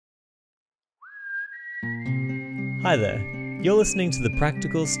Hi there. You're listening to the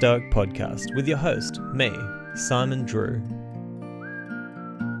Practical Stoic Podcast with your host, me, Simon Drew.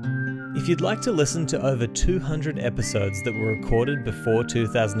 If you'd like to listen to over 200 episodes that were recorded before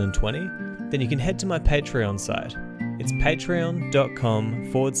 2020, then you can head to my Patreon site. It's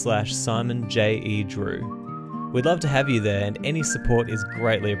patreon.com/Simon J. E. Drew. We'd love to have you there, and any support is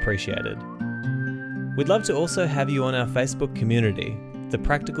greatly appreciated. We'd love to also have you on our Facebook community, the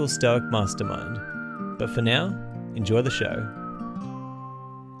Practical Stoic Mastermind. But for now, enjoy the show.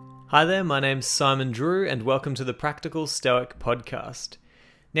 Hi there, my name's Simon Drew, and welcome to the Practical Stoic Podcast.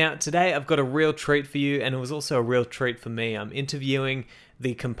 Now, today I've got a real treat for you, and it was also a real treat for me. I'm interviewing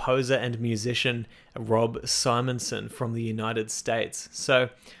the composer and musician Rob Simonsen from the United States. So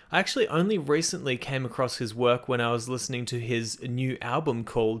I actually only recently came across his work when I was listening to his new album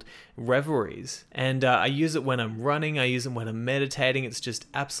called Reveries. And I use it when I'm running, I use it when I'm meditating. It's just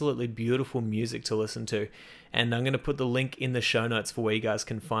absolutely beautiful music to listen to. And I'm going to put the link in the show notes for where you guys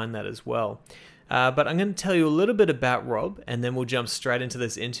can find that as well. But I'm going to tell you a little bit about Rob, and then we'll jump straight into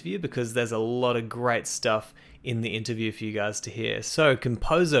this interview because there's a lot of great stuff in the interview for you guys to hear. So,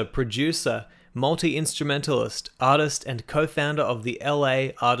 composer, producer, multi-instrumentalist, artist, and co-founder of the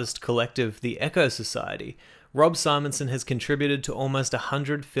LA artist collective, the Echo Society, Rob Simonsen has contributed to almost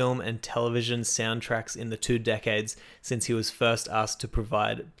 100 film and television soundtracks in the 2 decades since he was first asked to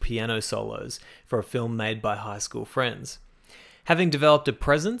provide piano solos for a film made by high school friends. Having developed a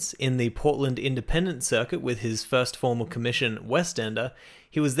presence in the Portland independent circuit with his first formal commission, Westender,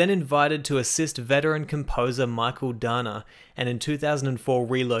 he was then invited to assist veteran composer Mychael Danna, and in 2004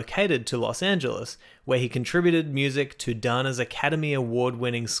 relocated to Los Angeles, where he contributed music to Danna's Academy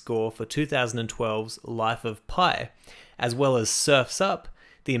Award-winning score for 2012's Life of Pi, as well as Surf's Up,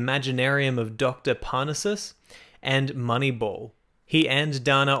 the Imaginarium of Doctor Parnassus, and Moneyball. He and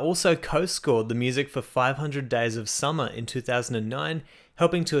Danna also co-scored the music for 500 Days of Summer in 2009,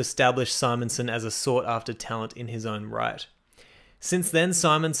 helping to establish Simonsen as a sought-after talent in his own right. Since then,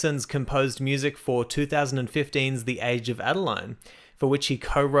 Simonsen's composed music for 2015's The Age of Adeline, for which he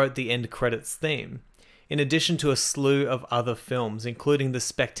co-wrote the end credits theme, in addition to a slew of other films, including The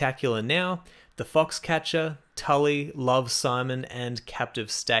Spectacular Now, The Foxcatcher, Tully, Love, Simon, and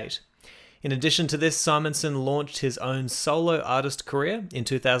Captive State. In addition to this, Simonsen launched his own solo artist career in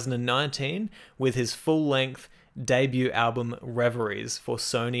 2019 with his full-length debut album Reveries for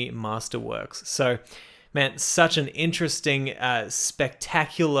Sony Masterworks. So, man, such an interesting,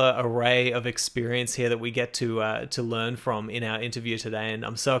 spectacular array of experience here that we get to learn from in our interview today, and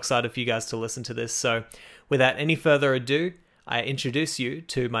I'm so excited for you guys to listen to this. So, without any further ado, I introduce you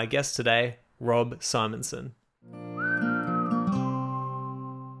to my guest today, Rob Simonsen.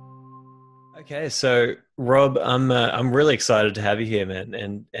 Okay, so Rob, I'm really excited to have you here,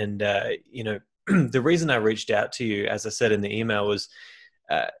 man. And you know, the reason I reached out to you, as I said in the email, was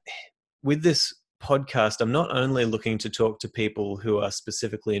with this podcast, I'm not only looking to talk to people who are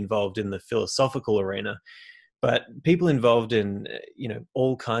specifically involved in the philosophical arena, but people involved in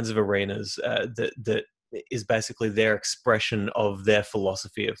all kinds of arenas that is basically their expression of their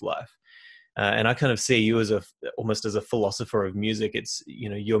philosophy of life. And I kind of see you as almost as a philosopher of music. It's,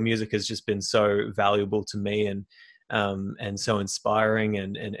 your music has just been so valuable to me and so inspiring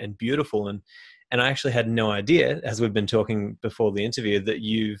and beautiful. And I actually had no idea, as we've been talking before the interview, that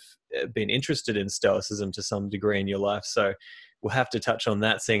you've been interested in Stoicism to some degree in your life. So we'll have to touch on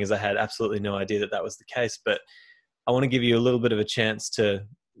that, seeing as I had absolutely no idea that was the case. But I want to give you a little bit of a chance to,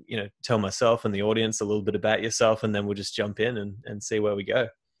 tell myself and the audience a little bit about yourself, and then we'll just jump in and see where we go.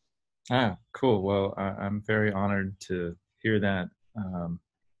 Ah, cool. Well, I'm very honored to hear that.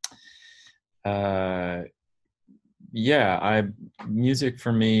 Music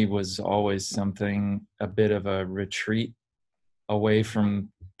for me was always something, a bit of a retreat away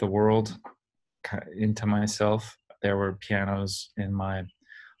from the world, into myself. There were pianos in my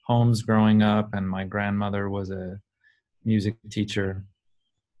homes growing up, and my grandmother was a music teacher.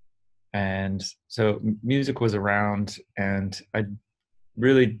 And so music was around, and I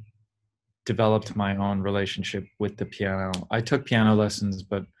really developed my own relationship with the piano. I took piano lessons,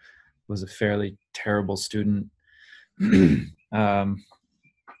 but was a fairly terrible student.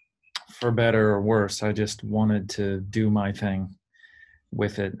 For better or worse, I just wanted to do my thing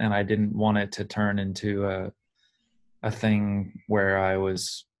with it, and I didn't want it to turn into a thing where I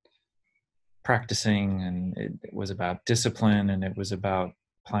was practicing, and it was about discipline, and it was about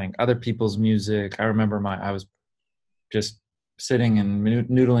playing other people's music. I remember I was just sitting and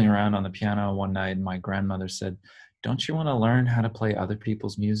noodling around on the piano one night, and my grandmother said, "Don't you want to learn how to play other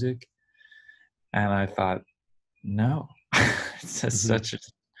people's music?" And I thought, no, it's such a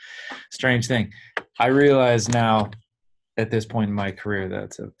strange thing. I realize now at this point in my career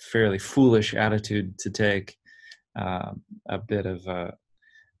that's a fairly foolish attitude to take. Uh, a bit of uh,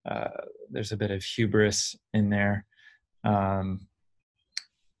 there's a bit of hubris in there, um,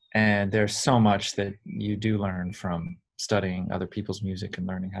 and there's so much that you do learn from studying other people's music and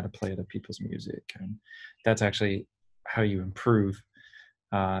learning how to play other people's music, and that's actually how you improve.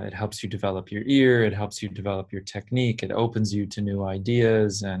 It helps you develop your ear. It helps you develop your technique. It opens you to new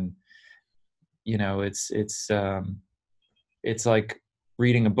ideas, and you know, it's like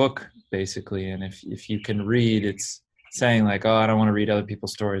reading a book basically. And if you can read, it's saying like, oh, I don't want to read other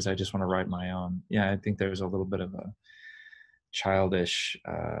people's stories. I just want to write my own. Yeah, I think there's a little bit of a childish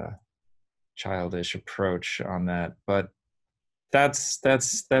childish approach on that, but that's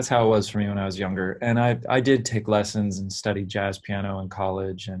how it was for me when I was younger. And I did take lessons and studied jazz piano in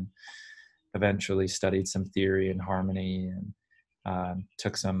college, and eventually studied some theory and harmony, and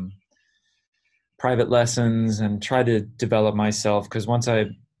took some private lessons and tried to develop myself, because once I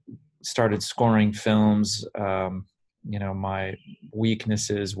started scoring films, you know, my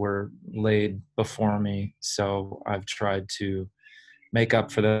weaknesses were laid before me. So I've tried to make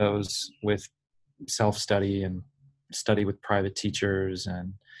up for those with self-study and study with private teachers,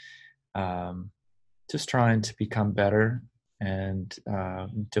 and um, just trying to become better and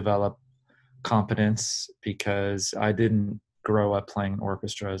develop competence, because I didn't grow up playing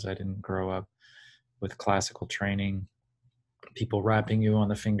orchestras. I didn't grow up with classical training, people rapping you on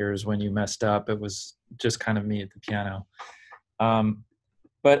the fingers when you messed up. It was just kind of me at the piano. Um,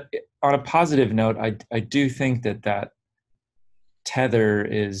 but on a positive note, I do think that tether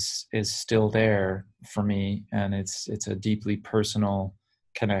is still there for me, and it's a deeply personal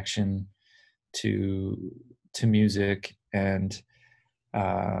connection to music, um,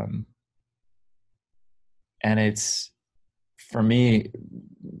 and it's, for me,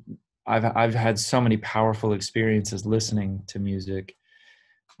 I've had so many powerful experiences listening to music,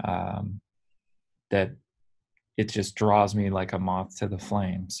 um, that it just draws me like a moth to the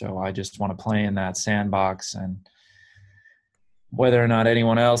flame. So I just want to play in that sandbox, and whether or not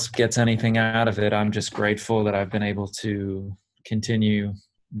anyone else gets anything out of it, I'm just grateful that I've been able to continue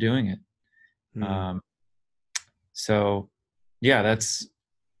doing it. Um, so yeah, I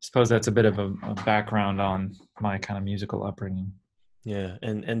suppose that's a bit of a background on my kind of musical upbringing. Yeah,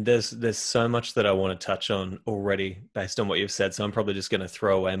 and there's so much that I want to touch on already based on what you've said. So I'm probably just going to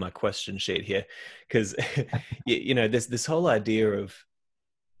throw away my question sheet here, because you know, this whole idea of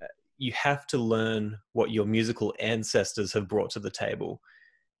you have to learn what your musical ancestors have brought to the table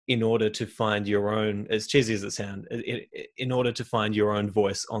in order to find your own, as cheesy as it sounds, in order to find your own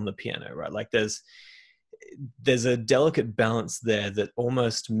voice on the piano, right? Like there's a delicate balance there that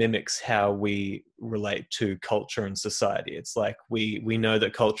almost mimics how we relate to culture and society. It's like we know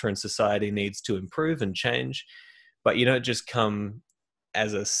that culture and society needs to improve and change, but you don't just come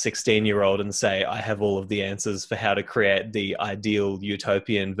as a 16-year-old and say, I have all of the answers for how to create the ideal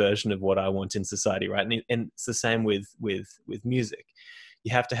utopian version of what I want in society, right? And it's the same with music.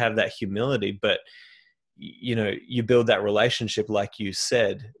 You have to have that humility, but you know, you build that relationship, like you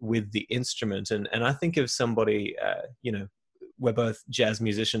said, with the instrument. And I think of somebody, you know, we're both jazz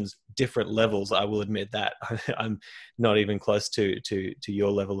musicians, different levels, I will admit that. I'm not even close to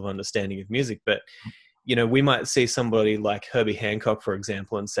your level of understanding of music, but you know, we might see somebody like Herbie Hancock, for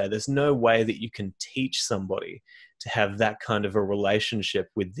example, and say there's no way that you can teach somebody to have that kind of a relationship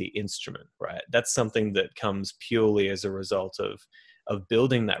with the instrument, right? That's something that comes purely as a result of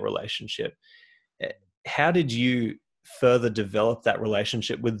building that relationship. How did you further develop that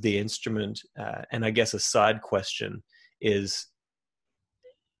relationship with the instrument? And I guess a side question is,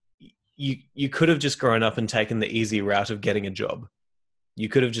 you could have just grown up and taken the easy route of getting a job. You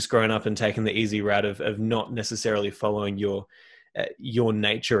could have just grown up and taken the easy route of not necessarily following your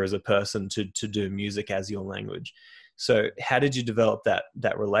nature as a person to do music as your language. So how did you develop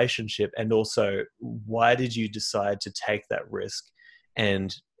that relationship, and also why did you decide to take that risk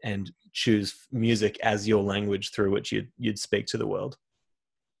and choose music as your language through which you'd speak to the world?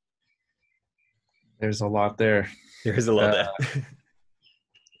 There's a lot there. There is a lot Uh, there.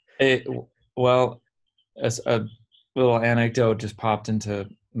 it, well, as a little anecdote just popped into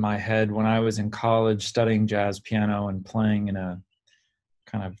my head. When I was in college studying jazz piano and playing in a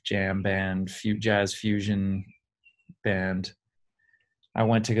kind of jam band, jazz fusion band, I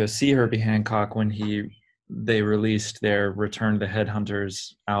went to go see Herbie Hancock when they released their Return to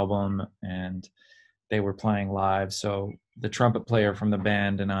Headhunters album, and they were playing live. So the trumpet player from the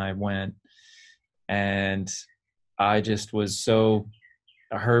band and I went, and I just was so,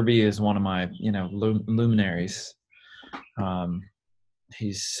 Herbie is one of my, you know, luminaries.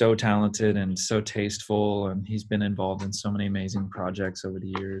 he's so talented and so tasteful, and he's been involved in so many amazing projects over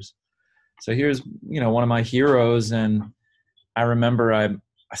the years. So here's, one of my heroes. And I remember I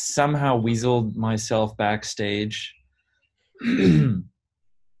somehow weaseled myself backstage and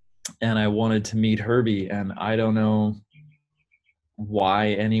I wanted to meet Herbie, and I don't know why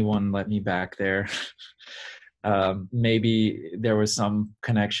anyone let me back there. Maybe there was some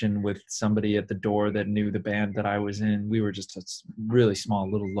connection with somebody at the door that knew the band that I was in. We were just a really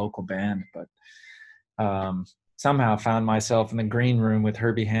small little local band, but somehow found myself in the green room with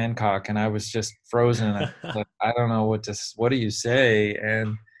Herbie Hancock, and I was just frozen. Like, I don't know what do you say?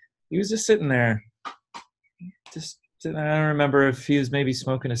 And he was just sitting there. I don't remember if he was maybe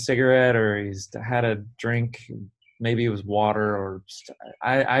smoking a cigarette or he's had a drink. Maybe it was water, or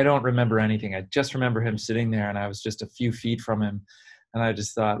I don't remember anything. I just remember him sitting there, and I was just a few feet from him, and I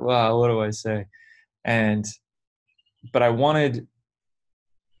just thought, well, what do I say? But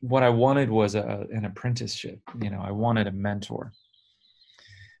what I wanted was an apprenticeship. I wanted a mentor.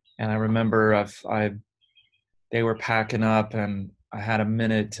 And I remember they were packing up, and I had a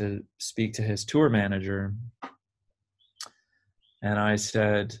minute to speak to his tour manager. And I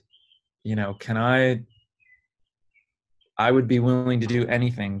said, I would be willing to do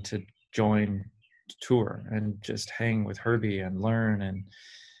anything to join the tour and just hang with Herbie and learn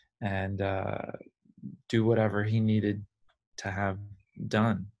and do whatever he needed to have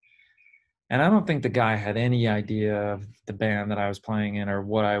done. And I don't think the guy had any idea of the band that I was playing in or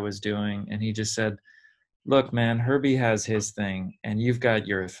what I was doing. And he just said, look, man, Herbie has his thing and you've got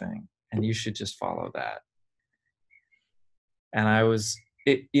your thing, and you should just follow that. And I was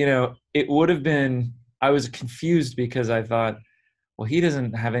confused because I thought, well, he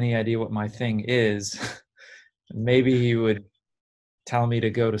doesn't have any idea what my thing is. Maybe he would tell me to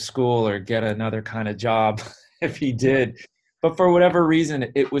go to school or get another kind of job if he did. But for whatever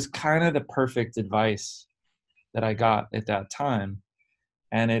reason, it was kind of the perfect advice that I got at that time.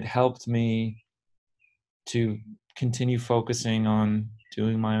 And it helped me to continue focusing on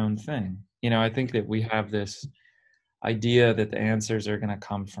doing my own thing. I think that we have this idea that the answers are going to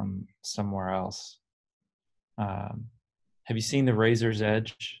come from somewhere else. Have you seen The Razor's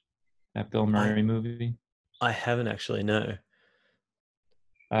Edge, that Bill Murray movie? I haven't actually, no.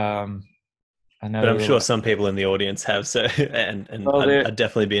 But I'm sure some people in the audience have, so and I'd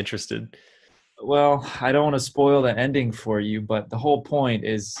definitely be interested. Well, I don't want to spoil the ending for you, but the whole point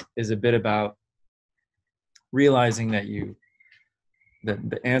is a bit about realizing that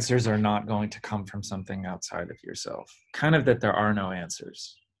the answers are not going to come from something outside of yourself. Kind of that there are no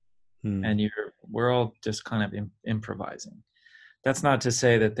answers. And we're all just kind of improvising. That's not to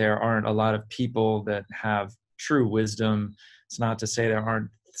say that there aren't a lot of people that have true wisdom. It's not to say there aren't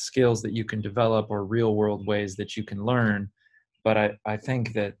skills that you can develop or real world ways that you can learn. But I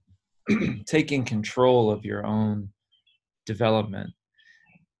think that taking control of your own development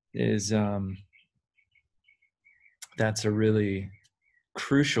is that's a really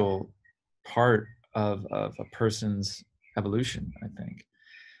crucial part of a person's evolution, I think.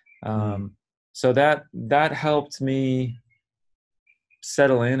 So that helped me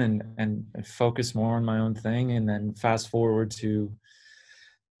settle in and focus more on my own thing. And then fast forward to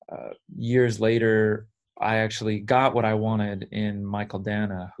years later, I actually got what I wanted in Mychael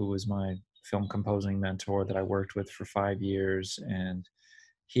Danna, who was my film composing mentor that I worked with for 5 years. And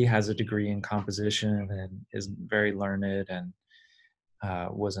he has a degree in composition and is very learned, and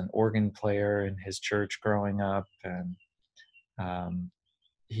was an organ player in his church growing up. And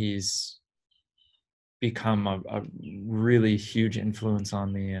he's become a really huge influence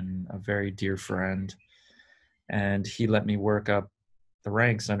on me and a very dear friend. And he let me work up the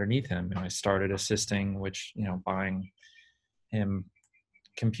ranks underneath him. And I started assisting, which, buying him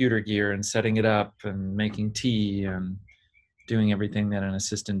computer gear and setting it up and making tea and doing everything that an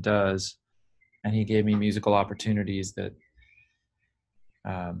assistant does. And he gave me musical opportunities that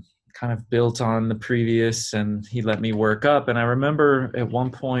kind of built on the previous, and he let me work up. And I remember at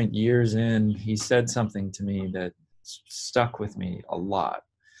one point, years in, he said something to me that stuck with me a lot,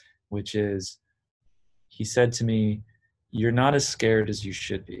 which is, he said to me, "You're not as scared as you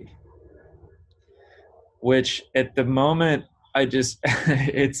should be." Which at the moment, I just,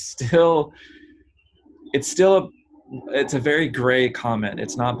 it's a very gray comment.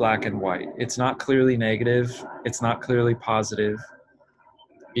 It's not black and white. It's not clearly negative. It's not clearly positive,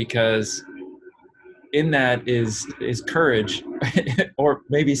 because in that is courage or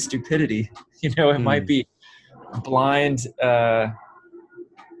maybe stupidity. It might be blind,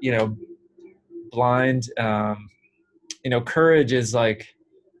 blind. Courage is like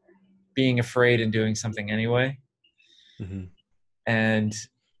being afraid and doing something anyway. And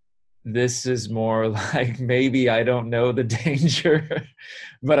this is more like, maybe I don't know the danger,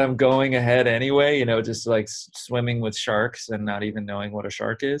 but I'm going ahead anyway, just like swimming with sharks and not even knowing what a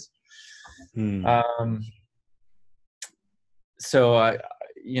shark is. Hmm. So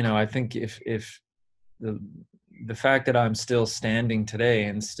I think if the the fact that I'm still standing today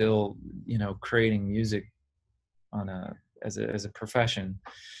and still, creating music on as a profession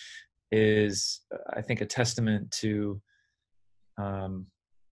is, I think, a testament to um,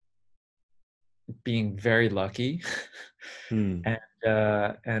 being very lucky, Hmm.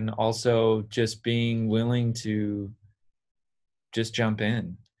 and also just being willing to just jump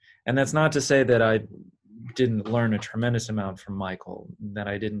in. And that's not to say that I didn't learn a tremendous amount from Mychael, that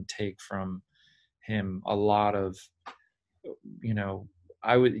I didn't take from him a lot of, you know,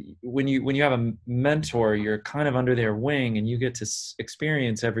 I would, when you have a mentor, you're kind of under their wing and you get to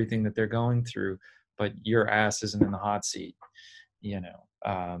experience everything that they're going through, but your ass isn't in the hot seat, you know,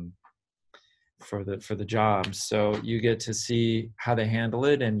 um, for the job. So you get to see how they handle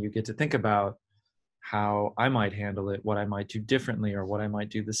it, and you get to think about how I might handle it, what I might do differently, or what I might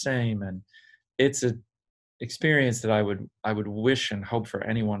do the same. And it's a experience that I would wish and hope for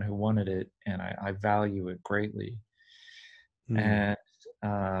anyone who wanted it, and I value it greatly. Hmm. And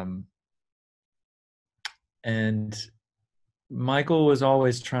um, and Mychael was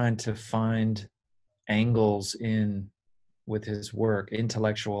always trying to find angles in with his work,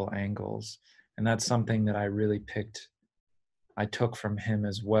 intellectual angles, and that's something that I really I took from him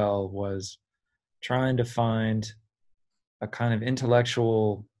as well, was trying to find a kind of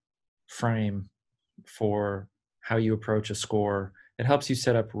intellectual frame for how you approach a score. It helps you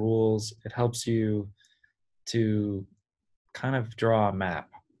set up rules. It helps you to kind of draw a map.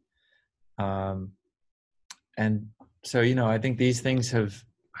 Um, and so, I think these things have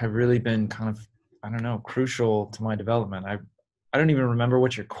really been kind of, I don't know, crucial to my development. I don't even remember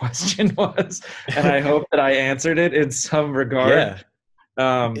what your question was, and I hope that I answered it in some regard.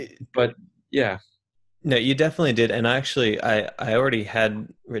 Yeah. But yeah. No, you definitely did, and I already had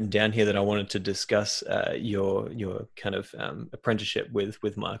written down here that I wanted to discuss your kind of apprenticeship with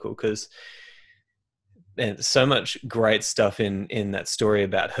Mychael, because so much great stuff in that story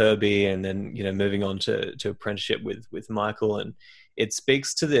about Herbie, and then moving on to apprenticeship with Mychael, and it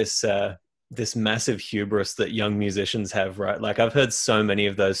speaks to this massive hubris that young musicians have, right? Like, I've heard so many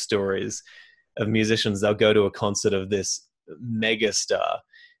of those stories of musicians. They'll go to a concert of this mega star,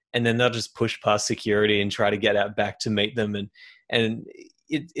 and then they'll just push past security and try to get out back to meet them, and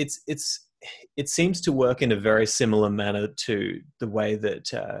it seems to work in a very similar manner to the way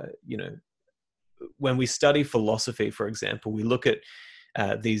that when we study philosophy, for example, we look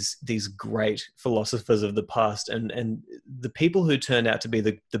at these great philosophers of the past, and the people who turned out to be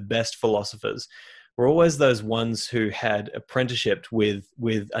the best philosophers were always those ones who had apprenticeshiped with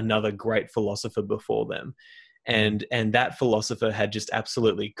another great philosopher before them, and that philosopher had just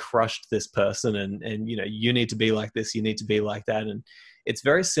absolutely crushed this person, and you need to be like this, you need to be like that. And it's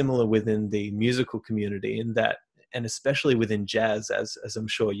very similar within the musical community in that, and especially within jazz, as I'm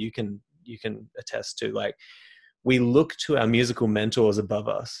sure you can attest to. Like, we look to our musical mentors above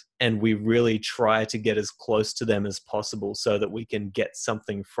us, and we really try to get as close to them as possible so that we can get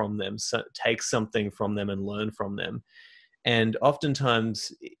something from them, so take something from them and learn from them. And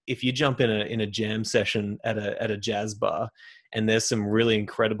oftentimes, if you jump in a jam session at a jazz bar, and there's some really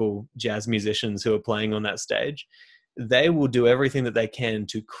incredible jazz musicians who are playing on that stage, they will do everything that they can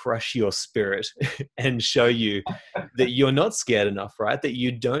to crush your spirit and show you that you're not scared enough, right? That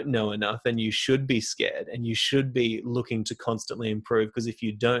you don't know enough, and you should be scared, and you should be looking to constantly improve, because if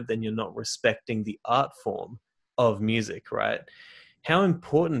you don't, then you're not respecting the art form of music, right? How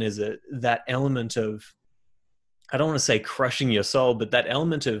important is it, that element of, I don't want to say crushing your soul, but that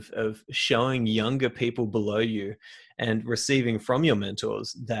element of showing younger people below you and receiving from your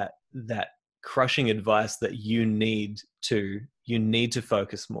mentors that crushing advice that you need to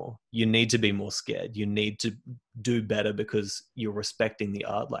focus more, you need to be more scared, you need to do better because you're respecting the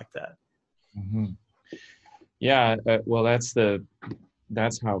art like that. Hmm. Yeah. Well,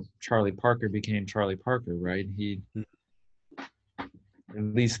 that's how Charlie Parker became Charlie Parker, right? At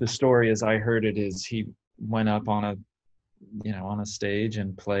least the story as I heard it is, he went up on a stage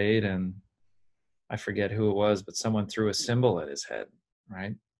and played, and I forget who it was, but someone threw a cymbal at his head,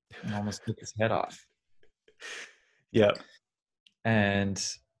 right? And almost took his head off. Yeah, And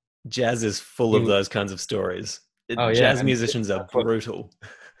jazz is full of he, those kinds of stories. oh yeah, Jazz and musicians are that's what, brutal.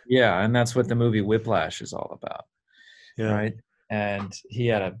 yeah, and that's what the movie Whiplash is all about, Yeah. right? And he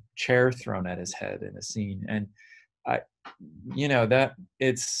had a chair thrown at his head in a scene, and I, that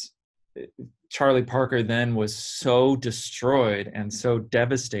it's Charlie Parker then was so destroyed and so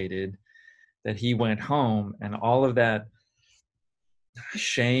devastated that he went home, and all of that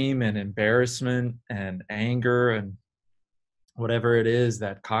shame and embarrassment and anger and whatever it is,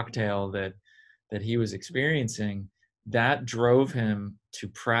 that cocktail that he was experiencing, that drove him to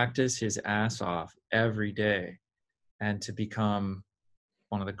practice his ass off every day and to become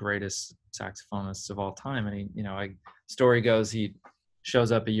one of the greatest saxophonists of all time. And he, story goes, he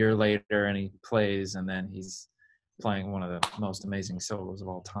shows up a year later and he plays, and then he's playing one of the most amazing solos of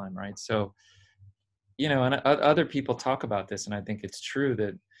all time, right? So, and other people talk about this, and I think it's true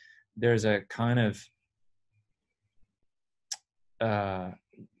that there's a kind of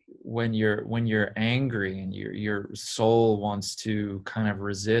when you're angry and your soul wants to kind of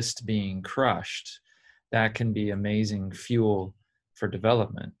resist being crushed, that can be amazing fuel for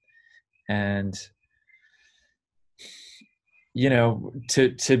development. And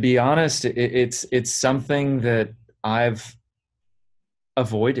to be honest, it's something that I've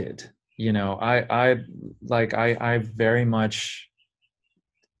avoided. I very much,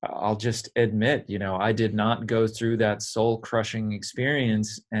 I'll just admit, I did not go through that soul crushing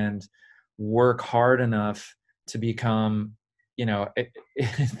experience and work hard enough to become,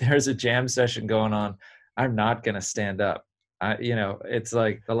 if there's a jam session going on, I'm not going to stand up. It's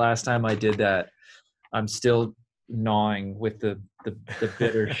like the last time I did that, I'm still gnawing with the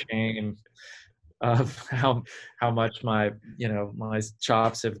bitter shame of how much my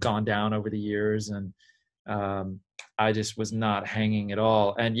chops have gone down over the years. And I just was not hanging at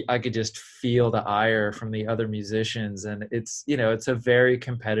all, and I could just feel the ire from the other musicians. And it's a very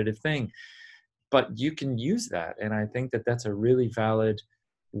competitive thing, but you can use that, and I think that that's a really valid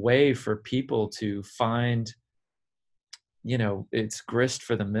way for people to find it's grist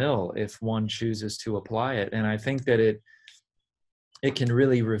for the mill if one chooses to apply it. And I think that it can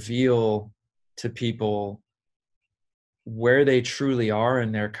really reveal to people where they truly are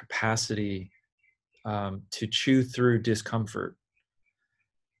in their capacity to chew through discomfort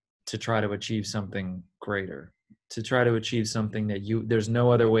to try to achieve something greater, to try to achieve something that there's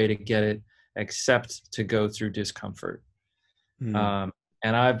no other way to get it except to go through discomfort. And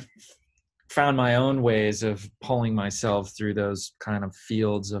I've found my own ways of pulling myself through those kind of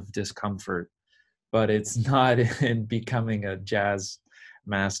fields of discomfort, but it's not in becoming a jazz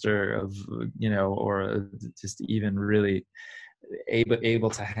master of, or just even really able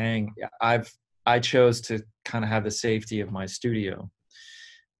to hang. I chose to kind of have the safety of my studio.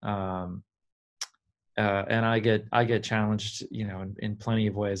 And I get challenged, in plenty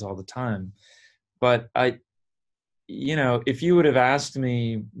of ways all the time. But if you would have asked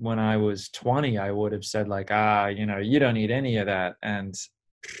me when I was 20, I would have said like, you don't need any of that. And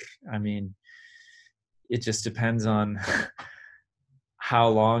I mean, it just depends on how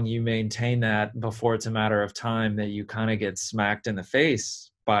long you maintain that before it's a matter of time that you kind of get smacked in the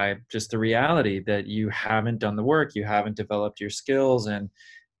face by just the reality that you haven't done the work, you haven't developed your skills. And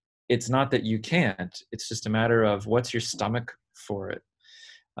it's not that you can't, it's just a matter of what's your stomach for it.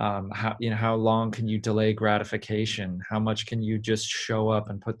 How long can you delay gratification? How much can you just show up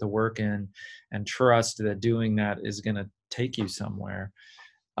and put the work in and trust that doing that is going to take you somewhere?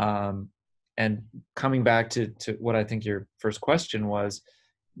 And coming back to what I think your first question was,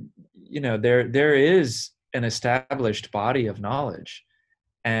 there is an established body of knowledge,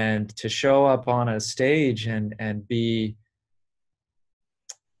 and to show up on a stage and be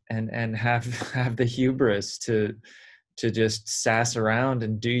and have the hubris to just sass around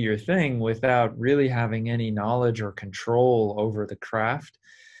and do your thing without really having any knowledge or control over the craft,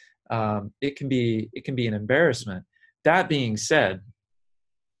 it can be an embarrassment. That being said,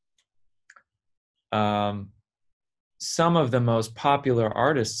 some of the most popular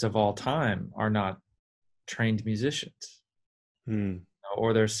artists of all time are not trained musicians,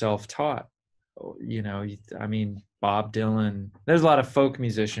 or they're self-taught. I mean, Bob Dylan. There's a lot of folk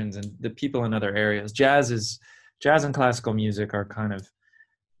musicians and the people in other areas. Jazz and classical music are kind of,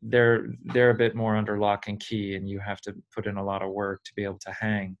 they're a bit more under lock and key, and you have to put in a lot of work to be able to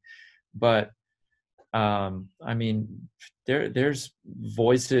hang. But I mean, there's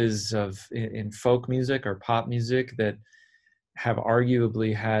voices in folk music or pop music that have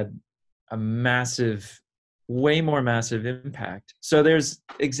arguably had a way more massive impact. So there's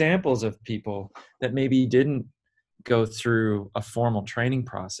examples of people that maybe didn't go through a formal training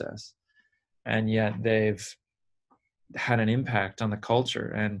process, and yet they've had an impact on the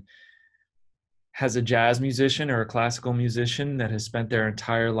culture. And has a jazz musician or a classical musician that has spent their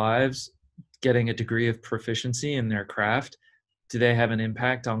entire lives getting a degree of proficiency in their craft, do they have an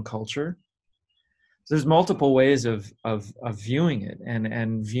impact on culture? there's multiple ways of viewing it,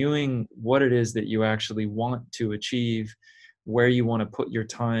 and viewing what it is that you actually want to achieve, where you want to put your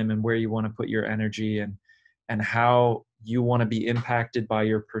time and where you want to put your energy, and how you want to be impacted by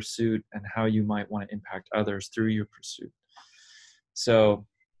your pursuit and how you might want to impact others through your pursuit. So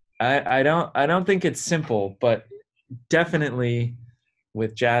I don't think it's simple, but definitely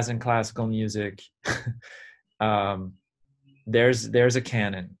with jazz and classical music, there's a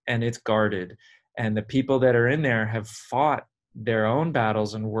canon, and it's guarded, and the people that are in there have fought their own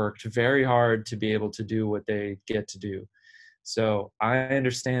battles and worked very hard to be able to do what they get to do. So I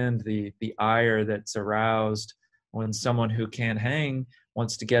understand the ire that's aroused when someone who can't hang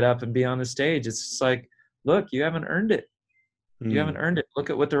wants to get up and be on the stage. It's just like, look, you haven't earned it. You haven't earned it. Look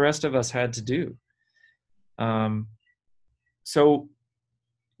at what the rest of us had to do. So,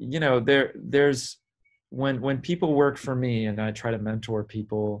 you know, there's when people work for me, and I try to mentor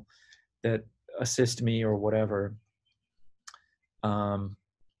people that assist me or whatever,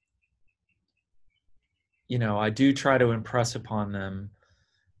 you know, I do try to impress upon them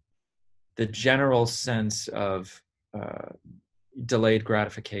the general sense of delayed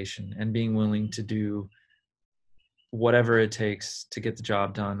gratification and being willing to do whatever it takes to get the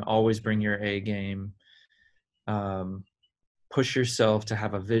job done. Always bring your A game. Push yourself to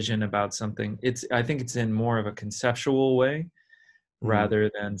have a vision about something. I think it's in more of a conceptual way rather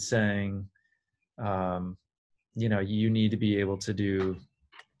than saying, you know, you need to be able to do,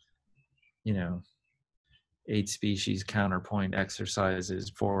 you know, 8 species counterpoint exercises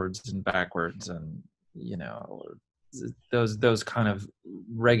forwards and backwards, and, you know, those kind of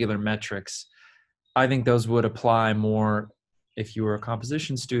regular metrics. I think those would apply more if you were a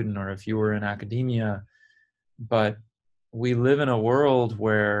composition student or if you were in academia. But we live in a world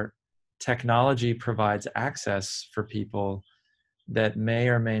where technology provides access for people that may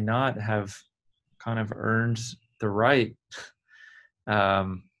or may not have kind of earned the right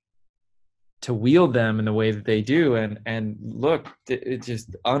to wield them in the way that they do. And look, it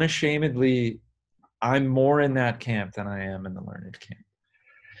just unashamedly, I'm more in that camp than I am in the learned camp.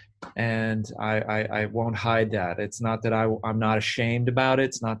 And I won't hide that. It's not that I'm not ashamed about it.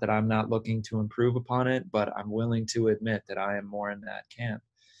 It's not that I'm not looking to improve upon it, but I'm willing to admit that I am more in that camp.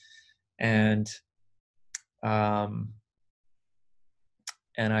 And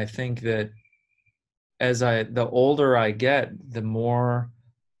I think that the older I get, the more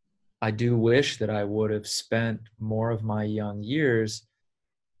I do wish that I would have spent more of my young years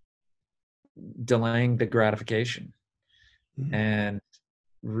delaying the gratification and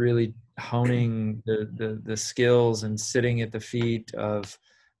really honing the skills and sitting at the feet of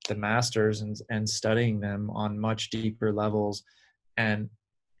the masters and studying them on much deeper levels and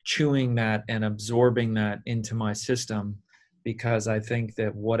chewing that and absorbing that into my system, because I think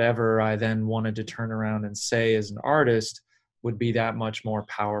that whatever I then wanted to turn around and say as an artist would be that much more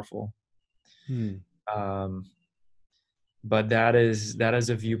powerful. But that is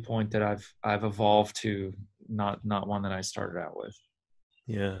a viewpoint that I've evolved to, not one that I started out with.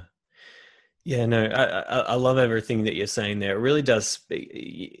 Yeah, no, I love everything that you're saying there. It really does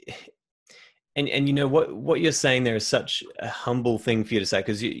speak. And you know what you're saying there is such a humble thing for you to say,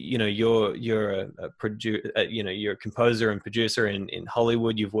 because you know you're a producer, you know, you're a composer and producer in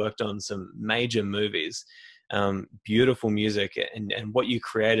Hollywood. You've worked on some major movies, beautiful music, and what you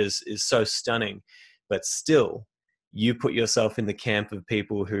create is so stunning. But still, you put yourself in the camp of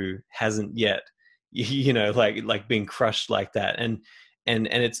people who hasn't yet, you know, like being crushed like that, and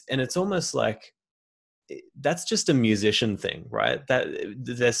it's almost like that's just a musician thing, right? That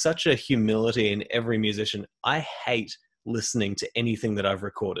there's such a humility in every musician. I hate listening to anything that I've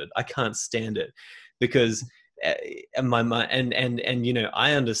recorded. I can't stand it, because my mind, and you know,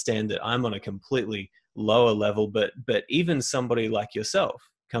 I understand that I'm on a completely lower level, but even somebody like yourself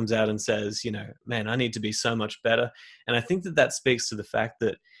comes out and says, you know, man, I need to be so much better. And I think that speaks to the fact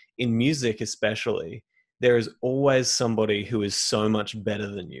that in music especially, there is always somebody who is so much better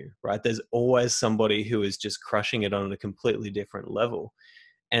than you, right? There's always somebody who is just crushing it on a completely different level.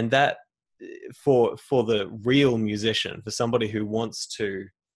 And that for the real musician, for somebody who wants to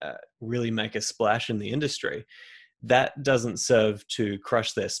really make a splash in the industry, that doesn't serve to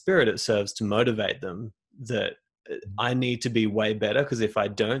crush their spirit. It serves to motivate them that I need to be way better, because if I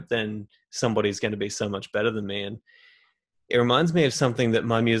don't, then somebody's going to be so much better than me. And it reminds me of something that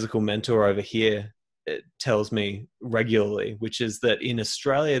my musical mentor over here tells me regularly, which is that in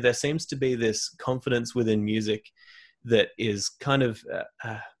Australia, there seems to be this confidence within music that is kind of,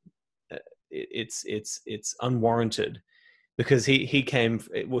 it's unwarranted, because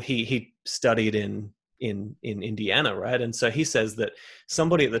he studied in Indiana, right? And so he says that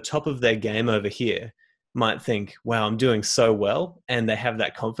somebody at the top of their game over here might think, wow, I'm doing so well, and they have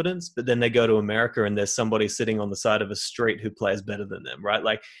that confidence, but then they go to America and there's somebody sitting on the side of a street who plays better than them, right?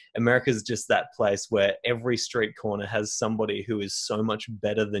 Like America's just that place where every street corner has somebody who is so much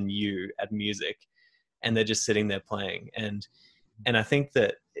better than you at music, and they're just sitting there playing. And I think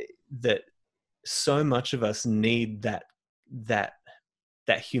that so much of us need that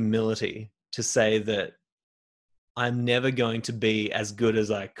that humility to say that I'm never going to be as good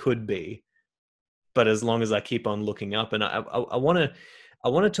as I could be, but as long as I keep on looking up. And I want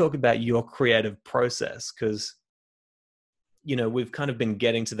to talk about your creative process, because we've kind of been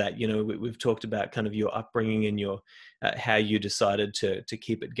getting to that. We've talked about kind of your upbringing and your how you decided to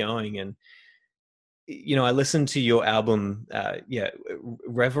keep it going. And I listened to your album,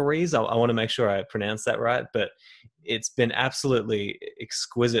 Reveries. I want to make sure I pronounce that right, but it's been absolutely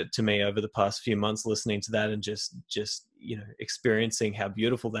exquisite to me over the past few months listening to that, and just experiencing how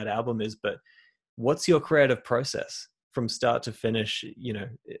beautiful that album is. But what's your creative process from start to finish?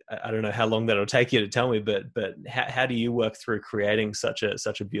 I don't know how long that'll take you to tell me, but how do you work through creating such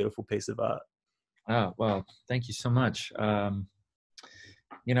a beautiful piece of art? Oh, well, thank you so much. I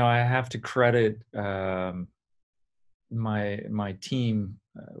have to credit my team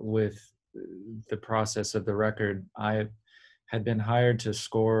with the process of the record. I had been hired to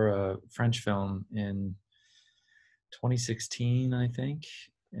score a French film in 2016, I think,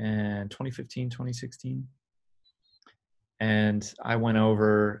 and 2015, 2016. And I went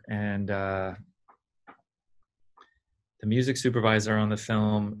over, and the music supervisor on the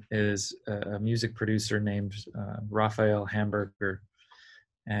film is a music producer named Raphael Hamburger.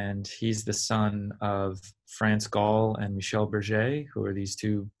 And he's the son of France Gall and Michel Berger, who are these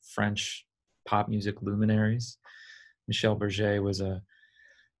two French pop music luminaries. Michel Berger was a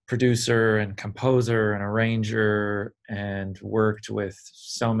producer and composer and arranger and worked with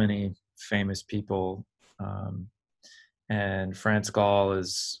so many famous people. And France Gall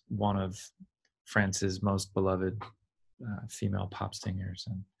is one of France's most beloved female pop singers.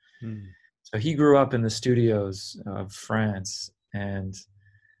 And so he grew up in the studios of France, and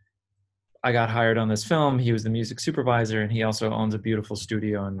I got hired on this film. He was the music supervisor, and he also owns a beautiful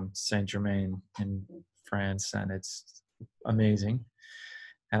studio in Saint-Germain in France, and it's amazing.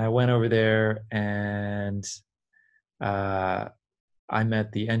 And I went over there, and I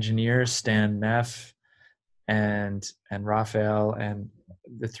met the engineer, Stan Neff, and Raphael, and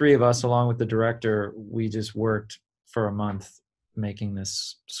the three of us, along with the director, we just worked for a month making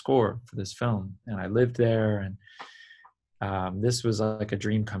this score for this film. And I lived there, and this was like a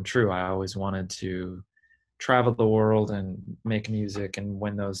dream come true. I always wanted to travel the world and make music, and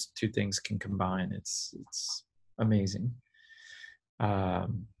when those two things can combine, it's amazing.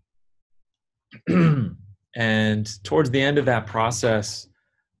 And towards the end of that process,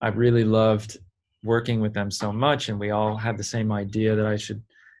 I really loved working with them so much, and we all had the same idea that I should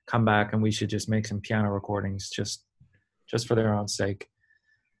come back and we should just make some piano recordings just for their own sake.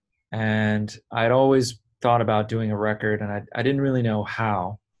 And I'd always thought about doing a record, and I didn't really know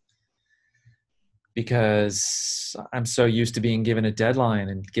how, because I'm so used to being given a deadline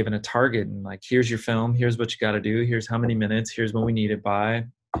and given a target, and like, here's your film, here's what you got to do, here's how many minutes, here's when we need it by,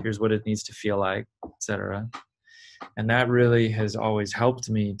 here's what it needs to feel like, etc. And that really has always helped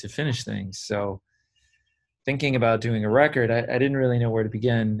me to finish things. So thinking about doing a record, I didn't really know where to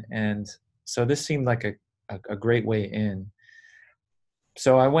begin, and so this seemed like a great way in.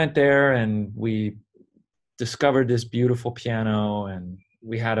 So I went there, and we discovered this beautiful piano, and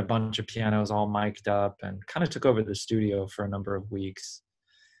we had a bunch of pianos all mic'd up, and kind of took over the studio for a number of weeks.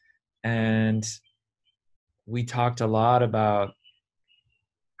 And we talked a lot about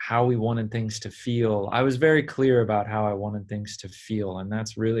how we wanted things to feel. I was very clear about how I wanted things to feel, and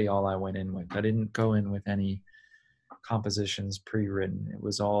that's really all I went in with. I didn't go in with any compositions pre-written. It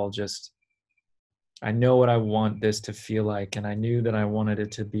was all just, I know what I want this to feel like, and I knew that I wanted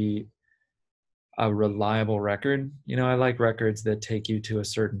it to be a reliable record. I like records that take you to a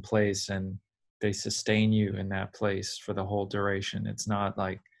certain place and they sustain you in that place for the whole duration. It's not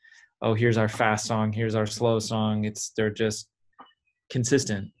like, oh, here's our fast song, here's our slow song. They're just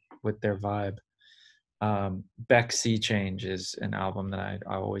consistent with their vibe. Beck Sea Change is an album that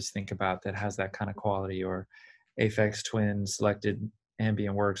I always think about that has that kind of quality, or Aphex Twin Selected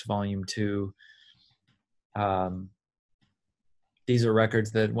Ambient Works Volume 2. These are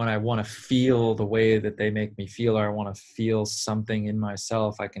records that when I want to feel the way that they make me feel, or I want to feel something in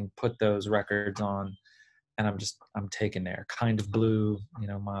myself, I can put those records on, and I'm taken there. Kind of Blue,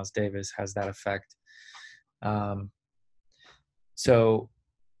 Miles Davis has that effect. So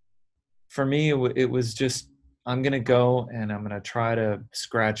for me, it was just I'm going to go and I'm going to try to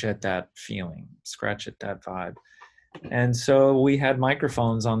scratch at that feeling, scratch at that vibe. And so we had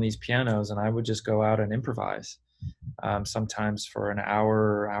microphones on these pianos, and I would just go out and improvise, sometimes for an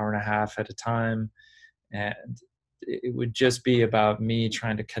hour, hour and a half at a time. And it would just be about me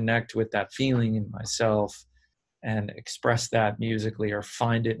trying to connect with that feeling in myself and express that musically, or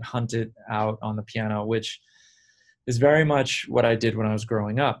find it, hunt it out on the piano, which is very much what I did when I was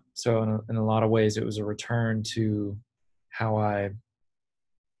growing up. So in a lot of ways, it was a return to how I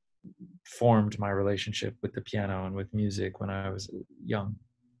formed my relationship with the piano and with music when I was young.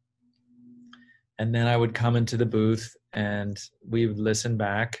 And then I would come into the booth and we would listen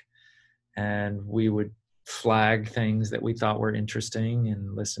back, and we would flag things that we thought were interesting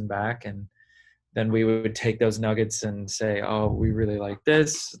and listen back. And then we would take those nuggets and say, oh, we really like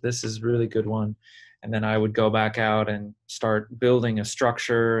this. This is a really good one. And then I would go back out and start building a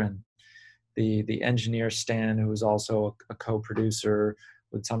structure. And the engineer, Stan, who was also a co-producer,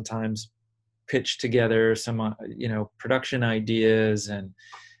 would sometimes pitch together some, production ideas. And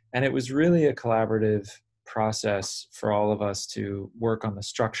it was really a collaborative process for all of us to work on the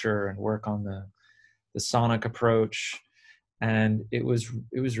structure and work on the sonic approach. And it was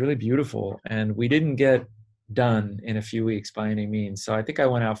really beautiful. And we didn't get done in a few weeks by any means. So I think I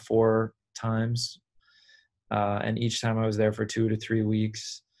went out 4 times, and each time I was there for 2 to 3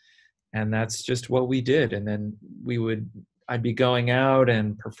 weeks. And that's just what we did. And then I'd be going out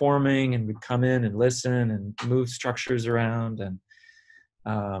and performing, and we'd come in and listen and move structures around. And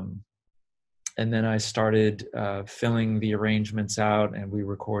then I started filling the arrangements out, and we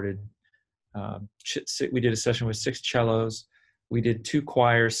recorded. We did a session with 6 cellos. We did 2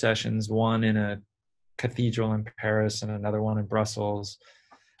 choir sessions, one in a cathedral in Paris and another one in Brussels.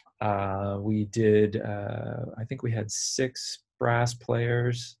 We did, I think we had 6 brass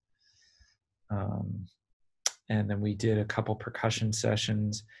players. And then we did a couple percussion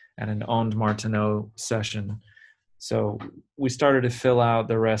sessions and an Onde Martineau session. So we started to fill out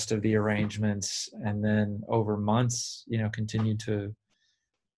the rest of the arrangements, and then over months, continued to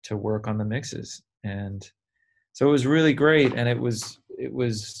work on the mixes. And so it was really great. And it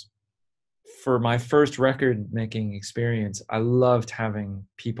was for my first record making experience, I loved having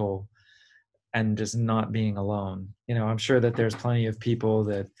people and just not being alone. I'm sure that there's plenty of people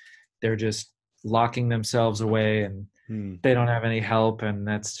that they're just locking themselves away and they don't have any help, and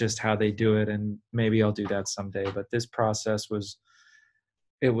that's just how they do it. And maybe I'll do that someday. But this process was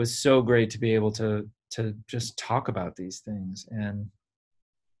so great to be able to just talk about these things and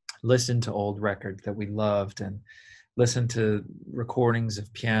listen to old records that we loved, and listen to recordings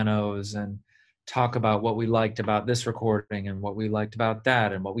of pianos, and talk about what we liked about this recording and what we liked about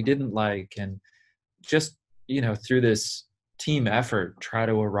that and what we didn't like. And just, through this team effort, try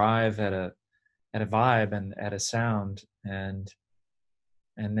to arrive at a vibe and at a sound. And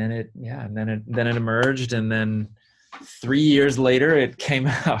then it emerged. And then 3 years later it came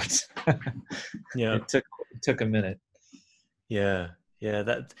out. Yeah. It took a minute. Yeah.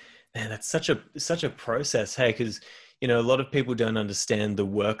 That's such a process. Hey, because a lot of people don't understand the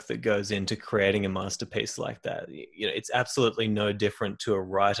work that goes into creating a masterpiece like that. It's absolutely no different to a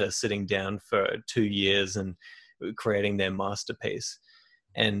writer sitting down for 2 years and creating their masterpiece.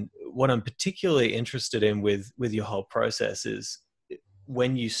 And what I'm particularly interested in with your whole process is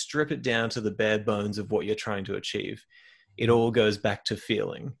when you strip it down to the bare bones of what you're trying to achieve, it all goes back to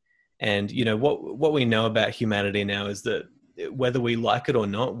feeling. And what we know about humanity now is that whether we like it or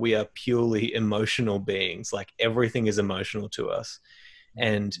not, we are purely emotional beings. Like, everything is emotional to us.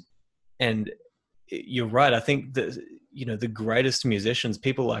 And you're right. I think that, the greatest musicians,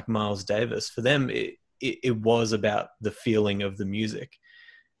 people like Miles Davis, for them, it was about the feeling of the music.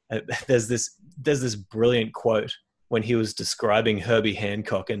 There's this brilliant quote when he was describing Herbie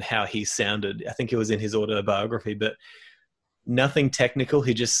Hancock and how he sounded. I think it was in his autobiography, but nothing technical.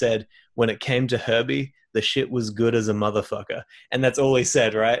 He just said, when it came to Herbie, the shit was good as a motherfucker. And that's all he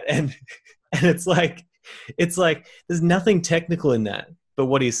said, right? And it's like there's nothing technical in that. But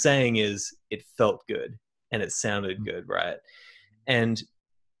what he's saying is it felt good and it sounded good, right? And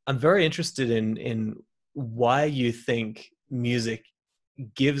I'm very interested in why you think music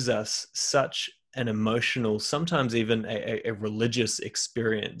gives us such an emotional, sometimes even a religious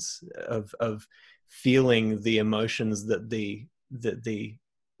experience of feeling the emotions that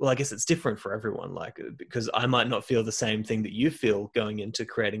well, I guess it's different for everyone, because I might not feel the same thing that you feel going into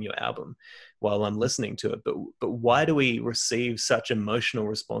creating your album while I'm listening to it. But why do we receive such emotional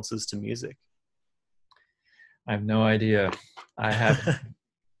responses to music? I have no idea. I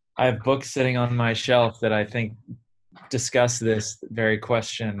have books sitting on my shelf that I think discuss this very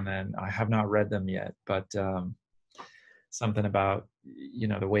question, and I have not read them yet, but something about,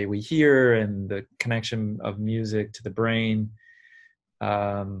 the way we hear and the connection of music to the brain.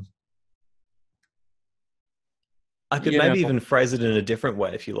 Um, I could maybe even phrase it in a different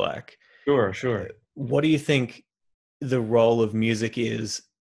way if you like. Sure. What do you think the role of music is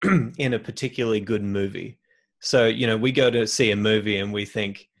in a particularly good movie? So, we go to see a movie and we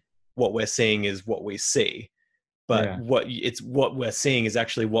think what we're seeing is what we see, but Yeah. what we're seeing is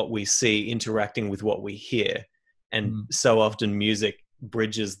actually what we see interacting with what we hear. And Mm. so often music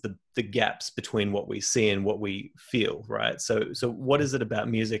bridges the gaps between what we see and what we feel, right? So what is it about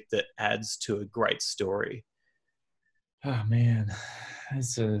music that adds to a great story? Oh man,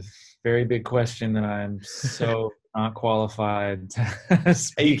 that's a very big question that I'm so not qualified to Are you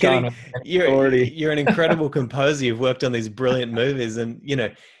speak on kidding? with You're authority. you're an incredible composer. You've worked on these brilliant movies, and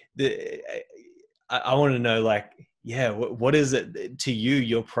the, I want to know, like, yeah, what is it to you?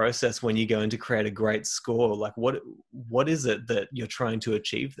 Your process when you go in to create a great score, like what is it that you're trying to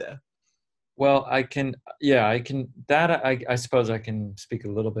achieve there? Well, I can, I suppose I can speak a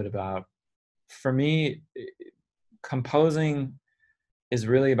little bit about. For me, composing is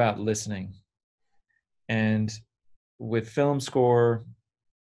really about listening, and with film score,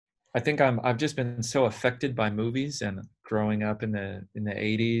 I think I've just been so affected by movies and growing up in the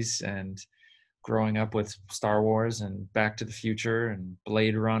 80s and growing up with Star Wars and Back to the Future and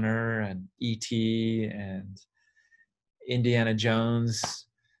Blade Runner and E.T. and Indiana Jones,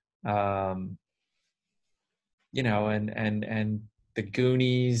 um, and the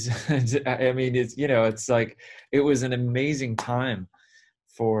Goonies. I mean, it's like it was an amazing time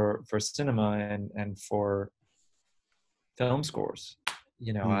for cinema and for film scores.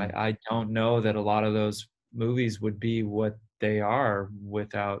 Hmm. I don't know that a lot of those movies would be what they are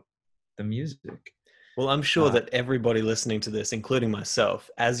without the music. Well, I'm sure Uh, that everybody listening to this, including myself,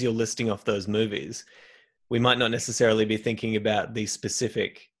 as you're listing off those movies, we might not necessarily be thinking about the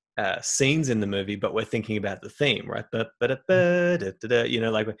specific scenes in the movie, but we're thinking about the theme, right? Like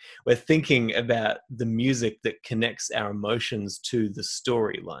we're thinking about the music that connects our emotions to the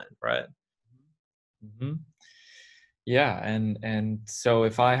storyline, right? mhm. Yeah, and so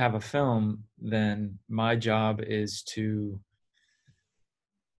if I have a film, then my job is to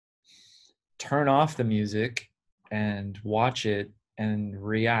turn off the music and watch it and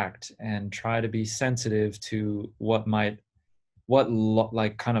react and try to be sensitive to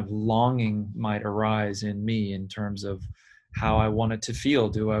like kind of longing might arise in me in terms of how I want it to feel.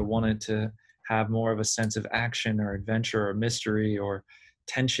 Do I want it to have more of a sense of action or adventure or mystery or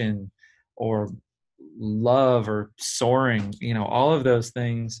tension or love or soaring? All of those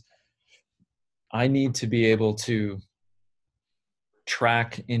things I need to be able to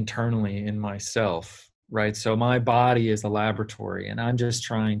track internally in myself, right? So my body is a laboratory and I'm just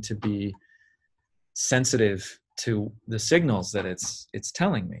trying to be sensitive to the signals that it's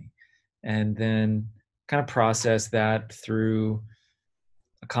telling me, and then kind of process that through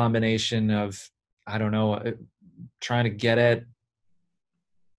a combination of, I don't know, trying to get at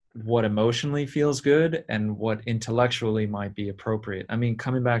what emotionally feels good and what intellectually might be appropriate. I mean,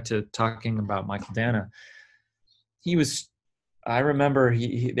 coming back to talking about Mychael Danna, he was I remember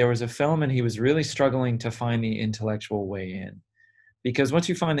there was a film and he was really struggling to find the intellectual way in, because once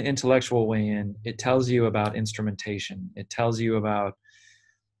you find the intellectual way in, it tells you about instrumentation. It tells you about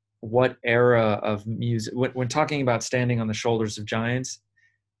what era of music. When talking about standing on the shoulders of giants,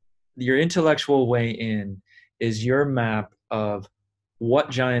 your intellectual way in is your map of what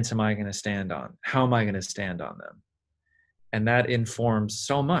giants am I going to stand on? How am I going to stand on them? And that informs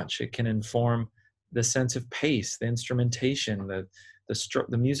so much. It can inform the sense of pace, the instrumentation,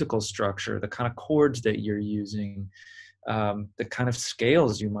 the musical structure, the kind of chords that you're using, the kind of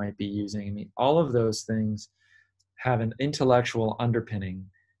scales you might be using. I mean, all of those things have an intellectual underpinning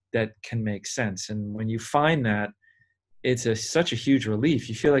that can make sense. And when you find that, it's such a huge relief.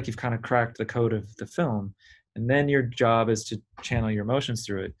 You feel like you've kind of cracked the code of the film, and then your job is to channel your emotions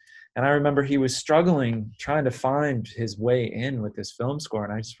through it. And I remember he was struggling trying to find his way in with this film score.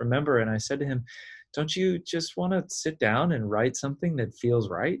 And I just remember, and I said to him, don't you just want to sit down and write something that feels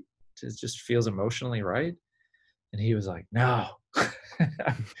right? It just feels emotionally right. And he was like, no.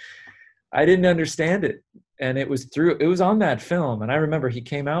 I didn't understand it. And it was on that film. And I remember he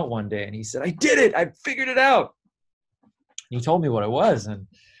came out one day and he said, I did it. I figured it out. He told me what it was. And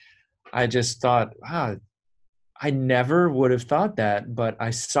I just thought, wow, I never would have thought that, but I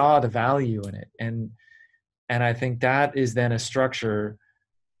saw the value in it. And I think that is then a structure.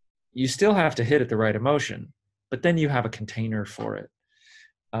 You still have to hit at the right emotion, but then you have a container for it.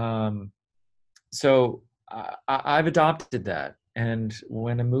 So I've adopted that. And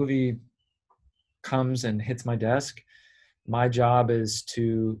when a movie comes and hits my desk, my job is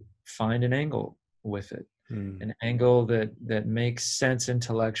to find an angle with it, an angle that makes sense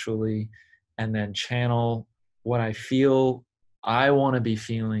intellectually, and then channel what I feel I want to be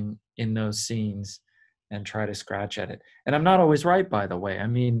feeling in those scenes and try to scratch at it. And I'm not always right, by the way. I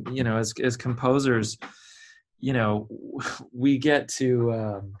mean, you know, as composers, you know, we get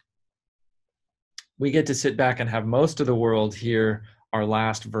to sit back and have most of the world hear our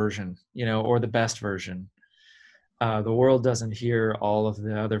last version, you know, or the best version. The world doesn't hear all of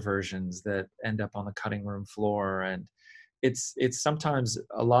the other versions that end up on the cutting room floor, and it's sometimes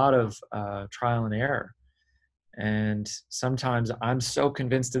a lot of trial and error. And sometimes I'm so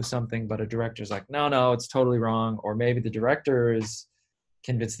convinced of something, but a director's like, no, it's totally wrong. Or maybe the director is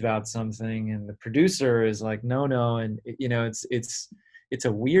convinced about something, and the producer is like, no. And you know, it's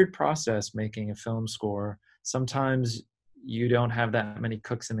a weird process making a film score. Sometimes you don't have that many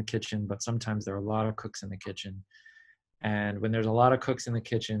cooks in the kitchen, but sometimes there are a lot of cooks in the kitchen. And when there's a lot of cooks in the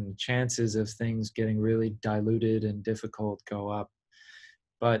kitchen, chances of things getting really diluted and difficult go up.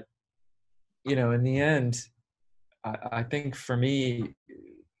 But, you know, in the end, I think for me,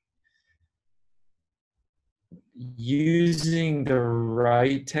 using the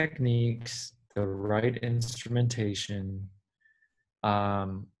right techniques, the right instrumentation,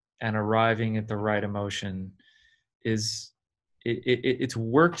 and arriving at the right emotion is it's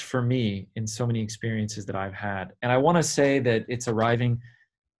worked for me in so many experiences that I've had. And I want to say that it's arriving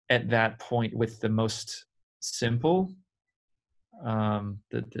at that point with the most simple,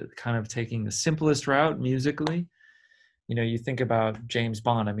 the kind of taking the simplest route musically. You know, you think about James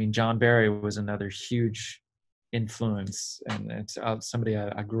Bond. I mean, John Barry was another huge influence, and it's somebody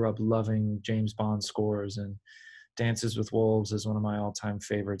I grew up loving James Bond scores, and Dances with Wolves is one of my all-time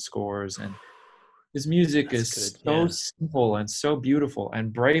favorite scores. And his music is so simple and so beautiful.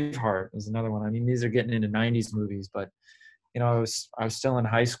 And Braveheart is another one. I mean, these are getting into 90s movies, but you know, I was still in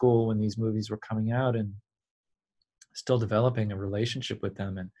high school when these movies were coming out, and still developing a relationship with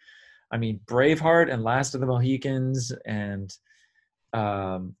them. And I mean, Braveheart and Last of the Mohicans and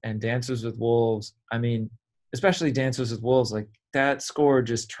Dances with Wolves. I mean, especially Dances with Wolves, like that score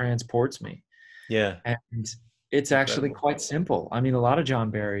just transports me. Yeah. And it's actually quite simple. I mean, a lot of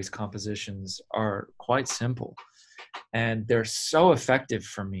John Barry's compositions are quite simple, and they're so effective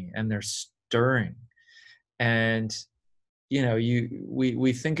for me, and they're stirring. And you know,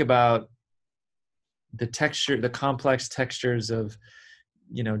 we think about the texture, the complex textures of,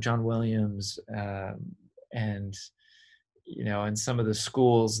 you know, John Williams, and you know, and some of the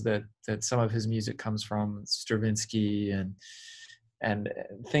schools that some of his music comes from, Stravinsky and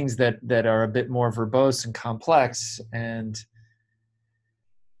things that are a bit more verbose and complex. And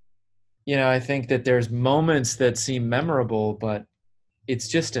you know, I think that there's moments that seem memorable, but it's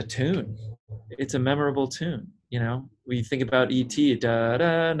just a tune. It's a memorable tune. You know, we think about E.T. da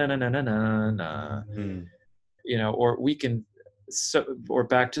da na na na na na na. You know, or we can, or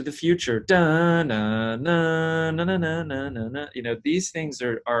Back to the Future. Da na na na na na na na. You know, these things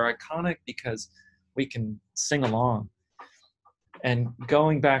are iconic because we can sing along. And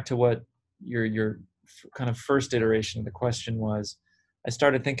going back to what your kind of first iteration of the question was, I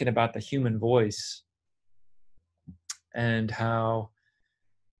started thinking about the human voice and how,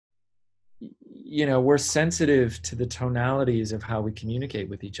 you know, we're sensitive to the tonalities of how we communicate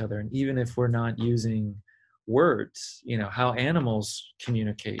with each other. And even if we're not using words, you know, how animals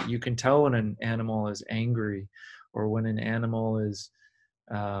communicate. You can tell when an animal is angry, or when an animal is,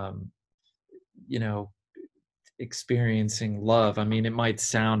 you know, experiencing love. I mean, it might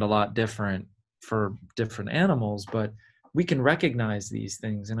sound a lot different for different animals, but we can recognize these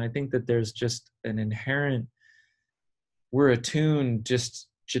things. And I think that there's just an inherent, we're attuned just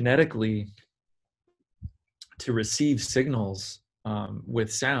genetically to receive signals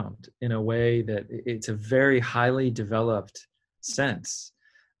with sound in a way that it's a very highly developed sense.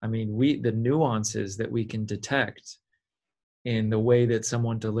 I mean, the nuances that we can detect in the way that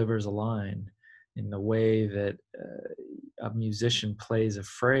someone delivers a line, in the way that a musician plays a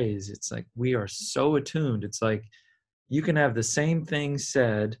phrase, it's like we are so attuned. It's like you can have the same thing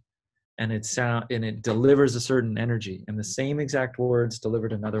said, and it delivers a certain energy, and the same exact words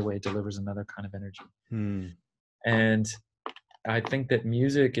delivered another way delivers another kind of energy. And I think that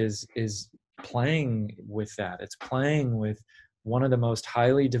music is playing with that. It's playing with one of the most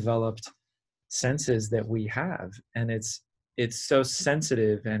highly developed senses that we have, and it's so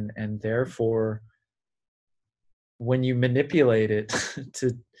sensitive, and therefore when you manipulate it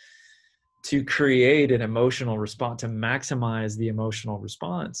to create an emotional response, to maximize the emotional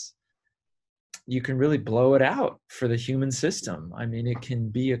response, you can really blow it out for the human system. I mean, it can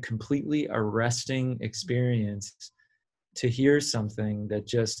be a completely arresting experience to hear something that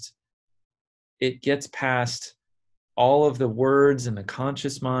just, it gets past all of the words and the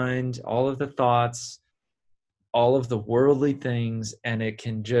conscious mind, all of the thoughts, all of the worldly things, and it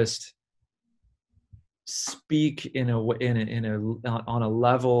can just speak in a on a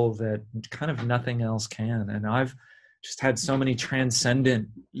level that kind of nothing else can. And I've just had so many transcendent,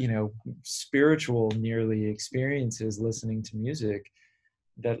 spiritual nearly experiences listening to music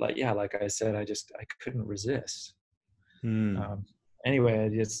that, like I said, I couldn't resist.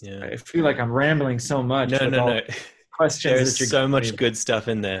 Anyway, I feel like I'm rambling so much with all No. questions There's that you're so giving much me. good stuff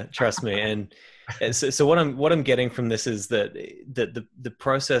in there, trust me. And so what I'm getting from this is that the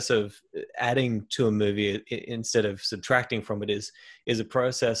process of adding to a movie instead of subtracting from it is a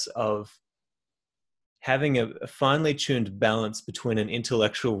process of having a finely tuned balance between an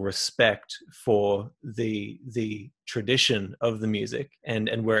intellectual respect for the tradition of the music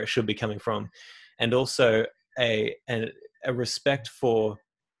and where it should be coming from, and also a respect for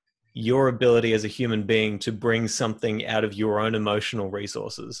your ability as a human being to bring something out of your own emotional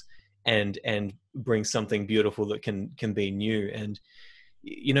resources and bring something beautiful that can be new. And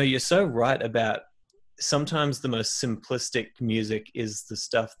you're so right about sometimes the most simplistic music is the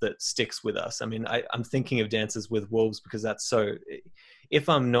stuff that sticks with us. I mean, I'm thinking of Dances with Wolves because that's so, if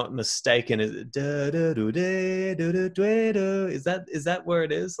I'm not mistaken, is it is that where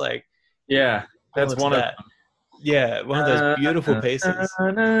it is? Like, Yeah, that's one of that. Yeah, one of those beautiful pieces.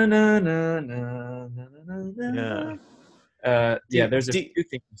 Yeah. Yeah, there's a few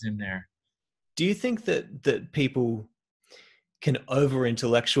things in there. Do you think that people can over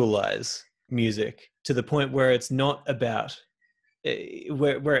intellectualize music to the point where it's not about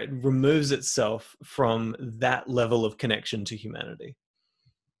where it removes itself from that level of connection to humanity?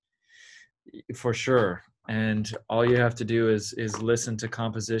 For sure. And all you have to do is listen to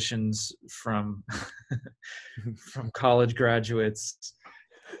compositions from from college graduates,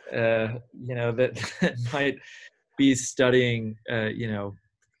 that might be studying,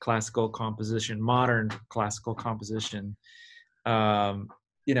 classical composition, modern classical composition. And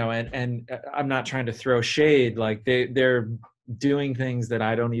I'm not trying to throw shade, like they're doing things that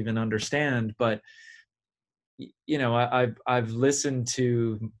I don't even understand, but I've listened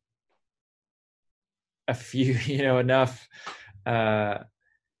to a few, enough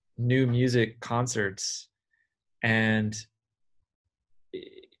new music concerts, and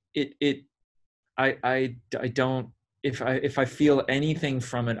it I don't, if I feel anything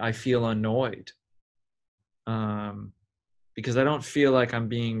from it, I feel annoyed, because I don't feel like I'm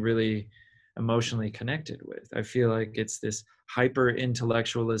being really emotionally connected with. I feel like it's this hyper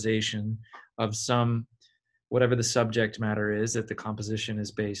intellectualization of whatever the subject matter is that the composition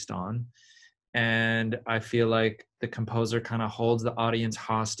is based on. And I feel like the composer kind of holds the audience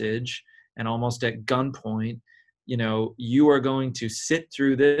hostage and almost at gunpoint, you are going to sit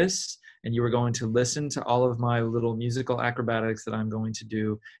through this and you are going to listen to all of my little musical acrobatics that I'm going to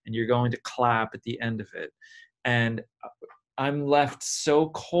do, and you're going to clap at the end of it. And I'm left so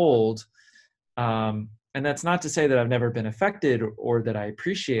cold. And that's not to say that I've never been affected or that I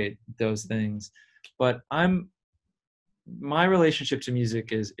appreciate those things, but my relationship to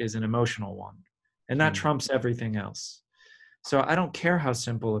music is an emotional one, and that trumps everything else. So I don't care how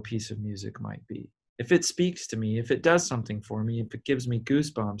simple a piece of music might be. If it speaks to me, if it does something for me, if it gives me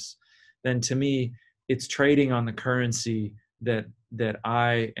goosebumps, then to me, it's trading on the currency that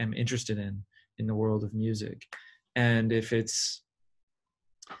I am interested in the world of music. And if it's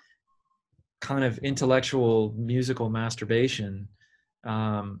kind of intellectual musical masturbation,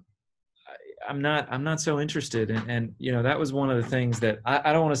 I'm not so interested. And that was one of the things that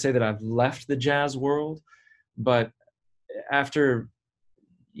I don't want to say that I've left the jazz world, but after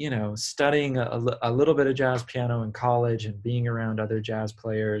studying a little bit of jazz piano in college and being around other jazz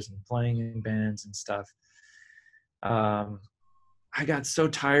players and playing in bands and stuff, I got so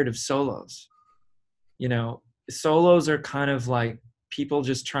tired of solos. Solos are kind of like people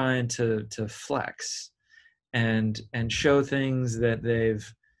just trying to flex and show things that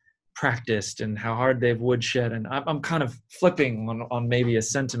they've practiced and how hard they've woodshed. And I'm kind of flipping on maybe a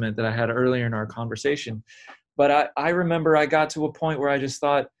sentiment that I had earlier in our conversation. But I remember I got to a point where I just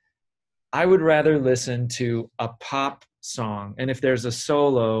thought I would rather listen to a pop song. And if there's a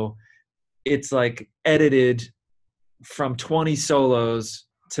solo, it's like edited from 20 solos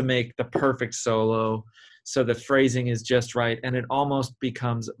to make the perfect solo. So the phrasing is just right. And it almost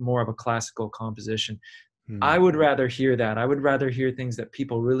becomes more of a classical composition. I would rather hear that. I would rather hear things that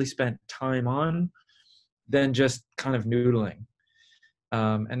people really spent time on than just kind of noodling.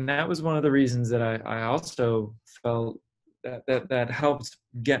 And that was one of the reasons that I also felt that helped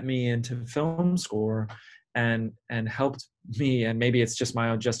get me into film score, and helped me, and maybe it's just my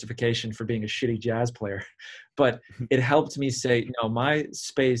own justification for being a shitty jazz player, but it helped me say, no, my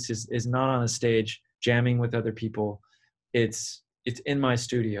space is not on a stage jamming with other people. It's in my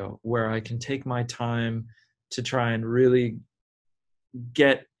studio, where I can take my time to try and really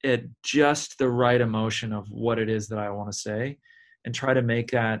get at just the right emotion of what it is that I want to say, and try to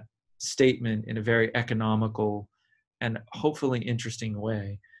make that statement in a very economical and hopefully interesting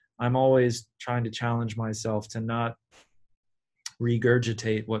way. I'm always trying to challenge myself to not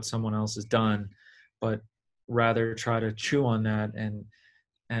regurgitate what someone else has done, but rather try to chew on that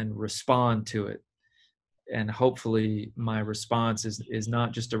and respond to it. And hopefully my response is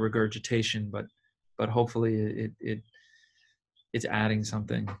not just a regurgitation, but hopefully it's adding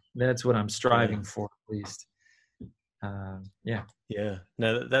something. That's what I'm striving for, at least. Yeah. Yeah,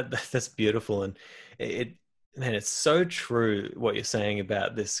 no, that's beautiful, and it, man, it's so true what you're saying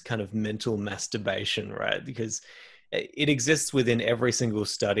about this kind of mental masturbation, right? Because it exists within every single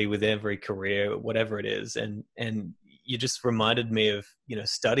study, with every career, whatever it is, and you just reminded me of, you know,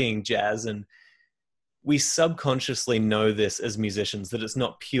 studying jazz, and we subconsciously know this as musicians, that it's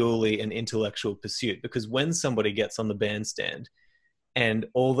not purely an intellectual pursuit, because when somebody gets on the bandstand and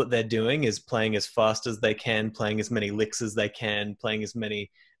all that they're doing is playing as fast as they can, playing as many licks as they can, playing as many,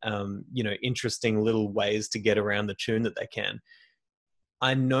 you know, interesting little ways to get around the tune that they can.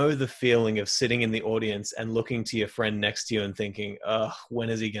 I know the feeling of sitting in the audience and looking to your friend next to you and thinking, oh, when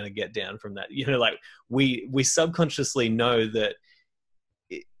is he going to get down from that? You know, like we subconsciously know that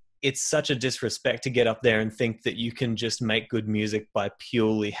it's such a disrespect to get up there and think that you can just make good music by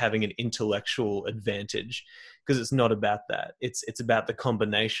purely having an intellectual advantage, because it's not about that. It's about the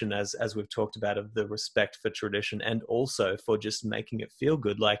combination, as we've talked about, of the respect for tradition and also for just making it feel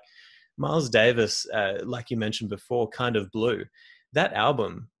good. Like Miles Davis, like you mentioned before, Kind of Blue, that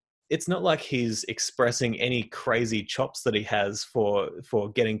album, it's not like he's expressing any crazy chops that he has for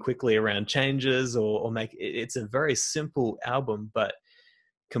getting quickly around changes or make it's a very simple album, but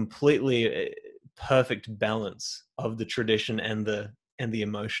completely perfect balance of the tradition and the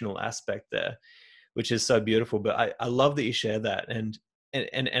emotional aspect there, which is so beautiful. But I love that you share that, and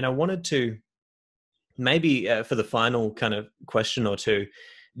I wanted to maybe for the final kind of question or two,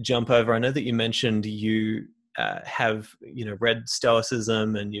 jump over. I know that you mentioned you have, you know, read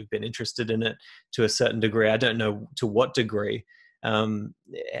Stoicism and you've been interested in it to a certain degree. I don't know to what degree.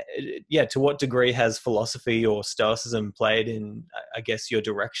 Yeah, to what degree has philosophy or Stoicism played in, I guess, your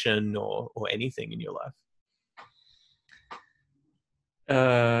direction or anything in your life?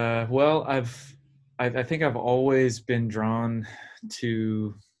 Well, I think I've always been drawn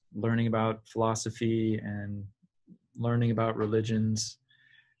to learning about philosophy and learning about religions.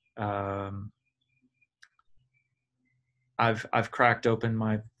 I've cracked open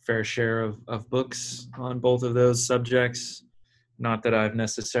my fair share of books on both of those subjects. Not that I've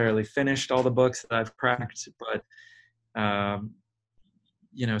necessarily finished all the books that I've cracked, but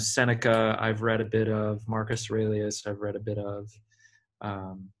you know, Seneca I've read a bit of, Marcus Aurelius I've read a bit of.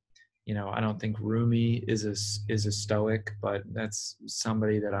 Um, you know, I don't think Rumi is a Stoic, but that's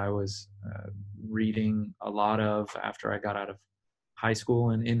somebody that I was reading a lot of after I got out of high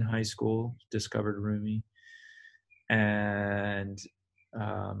school, and in high school discovered Rumi. And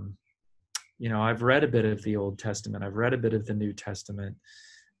you know, I've read a bit of the Old Testament, I've read a bit of the New Testament,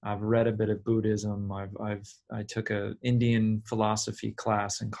 I've read a bit of Buddhism. I took a Indian philosophy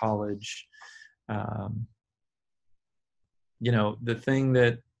class in college. You know, the thing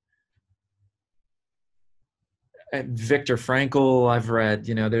that Viktor Frankl I've read,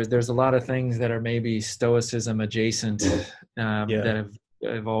 you know, there's a lot of things that are maybe Stoicism adjacent, that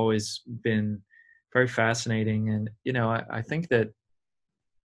have always been very fascinating. And, you know, I think that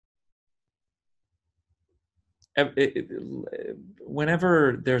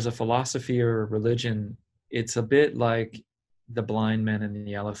whenever there's a philosophy or a religion, it's a bit like the blind man and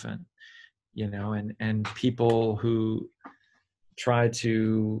the elephant, you know, and people who try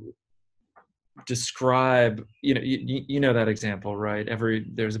to describe, you know, you know that example, right?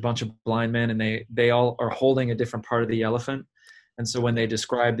 There's a bunch of blind men and they all are holding a different part of the elephant. And so when they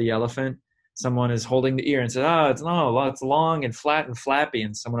describe the elephant, someone is holding the ear and says, oh, it's long and flat and flappy.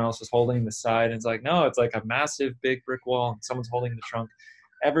 And someone else is holding the side and it's like, no, it's like a massive big brick wall. And someone's holding the trunk.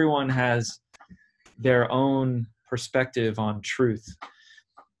 Everyone has their own perspective on truth.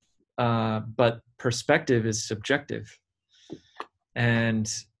 But perspective is subjective.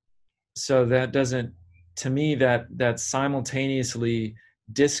 And so that doesn't, to me, that simultaneously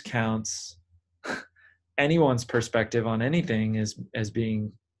discounts anyone's perspective on anything as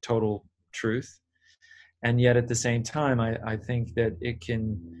being total truth. And yet at the same time, I think that it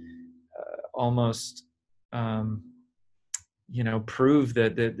can almost, prove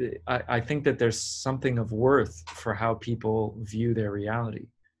that I think that there's something of worth for how people view their reality,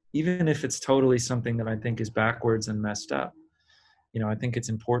 even if it's totally something that I think is backwards and messed up. I think it's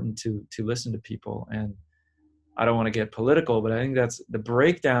important to listen to people. And I don't want to get political, but I think that's the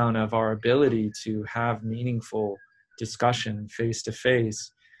breakdown of our ability to have meaningful discussion face to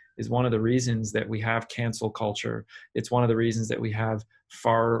face is one of the reasons that we have cancel culture. It's one of the reasons that we have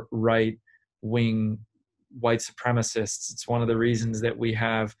far right wing white supremacists. It's one of the reasons that we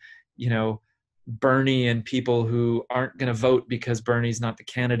have, Bernie and people who aren't going to vote because Bernie's not the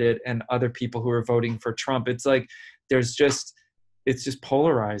candidate, and other people who are voting for Trump. It's like it's just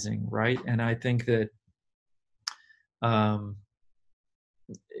polarizing, right? And I think that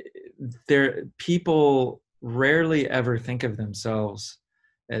people rarely ever think of themselves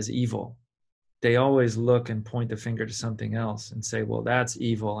as evil. They always look and point the finger to something else and say, well, that's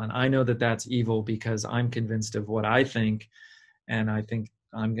evil. And I know that that's evil because I'm convinced of what I think. And I think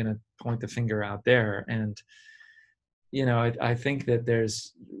I'm going to point the finger out there. And, I think that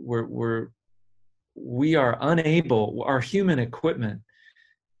we are unable, our human equipment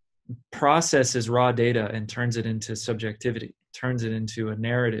processes raw data and turns it into subjectivity, turns it into a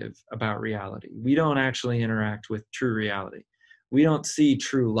narrative about reality. We don't actually interact with true reality. We don't see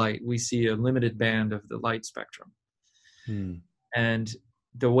true light. We see a limited band of the light spectrum. And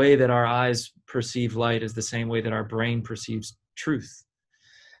the way that our eyes perceive light is the same way that our brain perceives truth.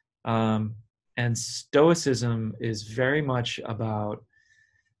 And Stoicism is very much about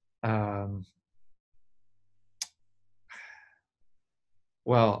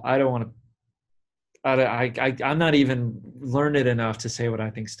well, I don't want to, I'm not even learned enough to say what I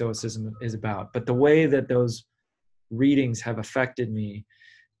think Stoicism is about, but the way that those readings have affected me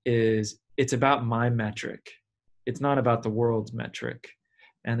is it's about my metric. It's not about the world's metric.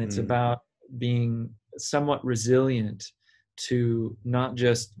 And it's about being somewhat resilient to not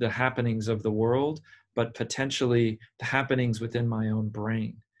just the happenings of the world, but potentially the happenings within my own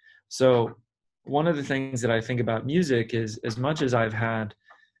brain. So one of the things that I think about music is, as much as I've had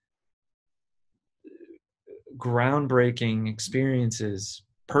groundbreaking experiences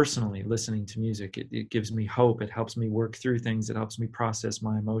personally listening to music, it gives me hope. It helps me work through things. It helps me process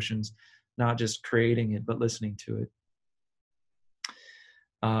my emotions, not just creating it, but listening to it.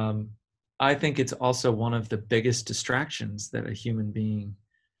 I think it's also one of the biggest distractions that a human being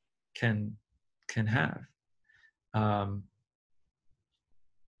can have.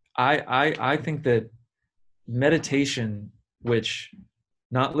 I think that meditation, which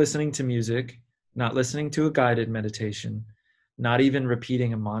not listening to music, not listening to a guided meditation, not even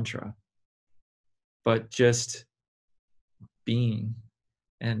repeating a mantra, but just being.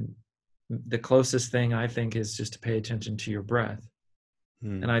 And the closest thing I think is just to pay attention to your breath.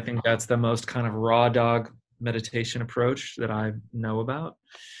 And I think that's the most kind of raw dog meditation approach that I know about.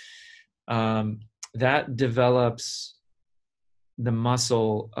 That develops the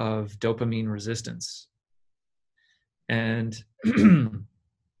muscle of dopamine resistance. And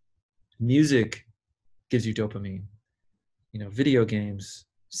music gives you dopamine. Video games,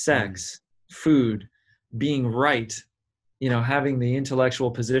 sex, food, being right, having the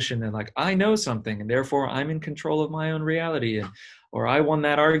intellectual position that like, I know something and therefore I'm in control of my own reality, or I won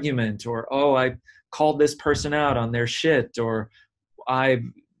that argument, or, oh, I called this person out on their shit, or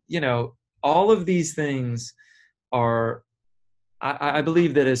all of these things are, I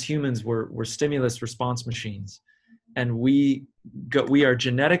believe that as humans, we're stimulus response machines, and we are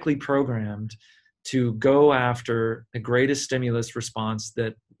genetically programmed to go after the greatest stimulus response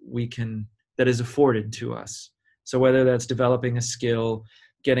that is afforded to us. So whether that's developing a skill,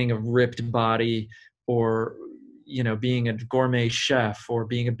 getting a ripped body, or being a gourmet chef, or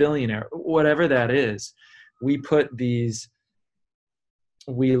being a billionaire, whatever that is, we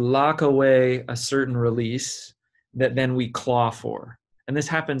lock away a certain release that then we claw for. And this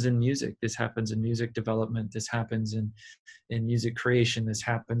happens in music. This happens in music development. This happens in music creation. This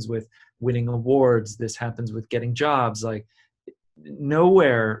happens with winning awards. This happens with getting jobs. Like,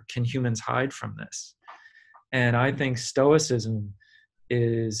 nowhere can humans hide from this. And I think Stoicism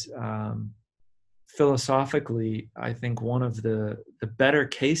is philosophically, I think, one of the better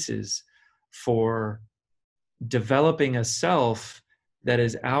cases for developing a self that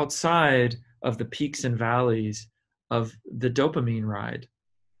is outside of the peaks and valleys of the dopamine ride.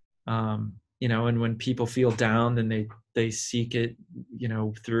 And when people feel down, then they seek it,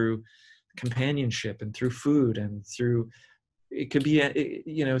 through companionship and through food and through it could be,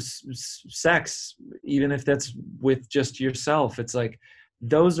 sex, even if that's with just yourself. It's like,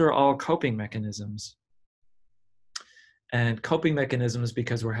 those are all coping mechanisms. And coping mechanisms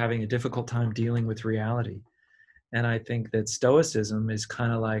because we're having a difficult time dealing with reality. And I think that Stoicism is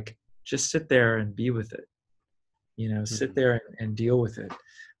kind of like, just sit there and be with it. Sit there and deal with it.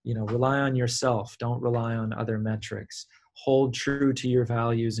 Rely on yourself. Don't rely on other metrics. Hold true to your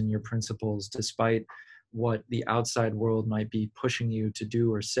values and your principles, despite what the outside world might be pushing you to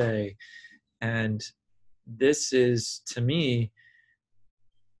do or say. And this is, to me,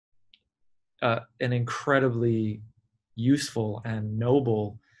 an incredibly useful and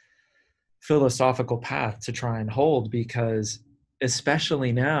noble philosophical path to try and hold, because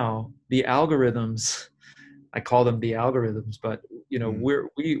especially now, the algorithms, I call them the algorithms, but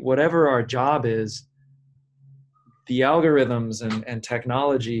we whatever our job is, the algorithms and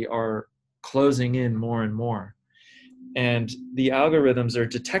technology are closing in more and more. And the algorithms are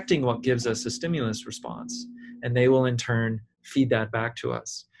detecting what gives us a stimulus response, and they will in turn feed that back to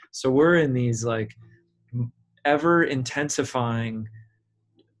us. So we're in these like ever intensifying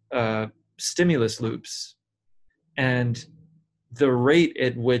stimulus loops, and the rate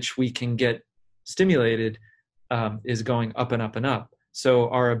at which we can get stimulated is going up and up and up. So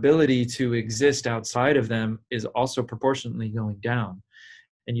our ability to exist outside of them is also proportionately going down.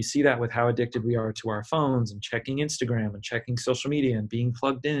 And you see that with how addicted we are to our phones and checking Instagram and checking social media and being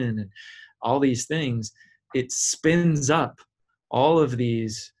plugged in and all these things. It spins up all of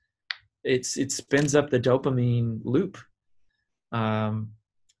these. It spins up the dopamine loop.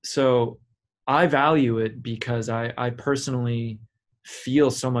 So I value it because I personally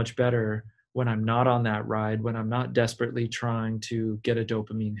feel so much better when I'm not on that ride, when I'm not desperately trying to get a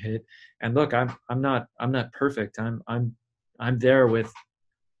dopamine hit. And look, I'm not perfect. I'm there with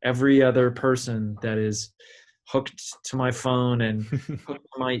every other person that is hooked to my phone and hooked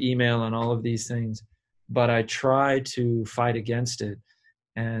to my email and all of these things. But I try to fight against it.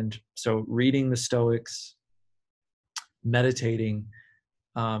 And so reading the Stoics, meditating,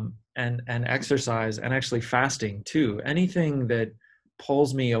 and exercise, and actually fasting too. Anything that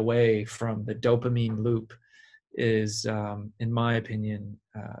pulls me away from the dopamine loop is, in my opinion,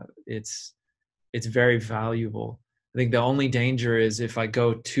 it's very valuable. I think the only danger is if I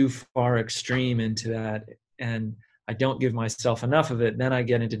go too far extreme into that and I don't give myself enough of it, then I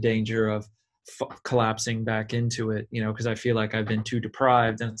get into danger of collapsing back into it, because I feel like I've been too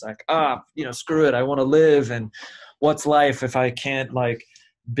deprived, and it's like, screw it. I want to live. And what's life if I can't like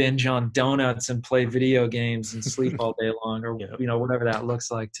binge on donuts and play video games and sleep all day long, or whatever that looks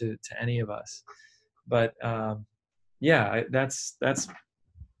like to any of us. But that's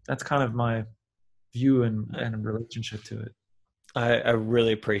kind of my view and relationship to it. I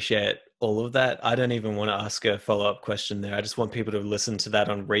really appreciate all of that. I don't even want to ask a follow-up question there. I just want people to listen to that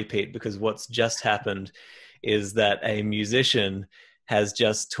on repeat, because what's just happened is that a musician has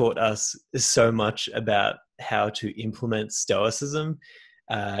just taught us so much about how to implement Stoicism.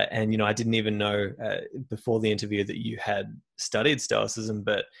 And, I didn't even know before the interview that you had studied Stoicism,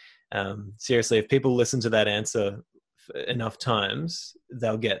 but seriously, if people listen to that answer enough times,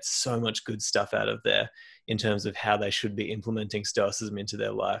 they'll get so much good stuff out of there in terms of how they should be implementing Stoicism into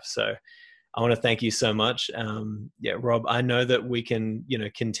their life. So I want to thank you so much. Rob, I know that we can,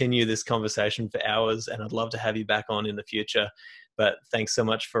 continue this conversation for hours, and I'd love to have you back on in the future. But thanks so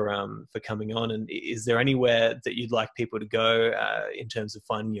much for coming on. And is there anywhere that you'd like people to go in terms of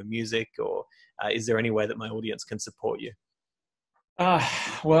finding your music, or is there any way that my audience can support you?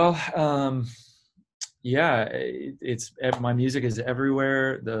 It's my music is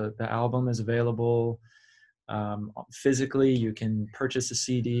everywhere. The album is available physically. You can purchase a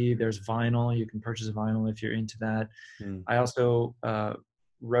CD. There's vinyl. You can purchase a vinyl if you're into that. I also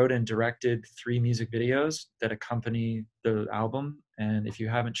wrote and directed 3 music videos that accompany the album. And if you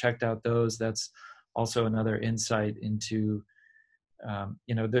haven't checked out those, that's also another insight into,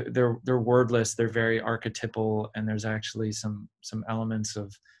 they're wordless, they're very archetypal, and there's actually some elements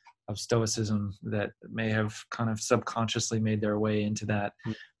of Stoicism that may have kind of subconsciously made their way into that.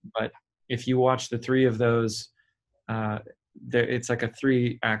 But if you watch the 3 of those, it's like a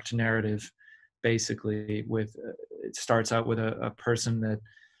 3-act narrative, basically. It starts out with a person that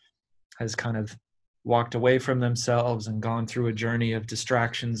has kind of walked away from themselves and gone through a journey of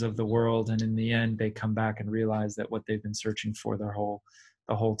distractions of the world, and in the end they come back and realize that what they've been searching for the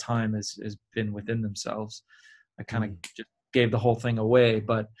whole time has been within themselves. I kind of just gave the whole thing away,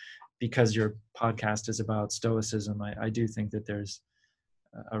 but because your podcast is about Stoicism, I do think that there's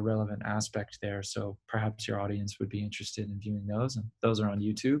a relevant aspect there. So perhaps your audience would be interested in viewing those, and those are on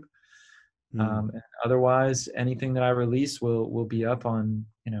YouTube. And otherwise, anything that I release will be up on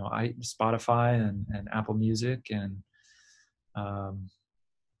Spotify and Apple Music, and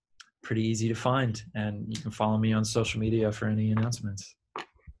pretty easy to find. And you can follow me on social media for any announcements.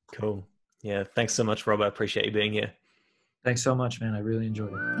 Cool. Yeah. Thanks so much, Rob. I appreciate you being here. Thanks so much, man. I really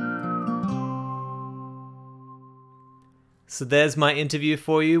enjoyed it. So there's my interview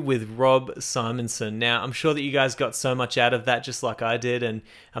for you with Rob Simonsen. Now, I'm sure that you guys got so much out of that, just like I did, and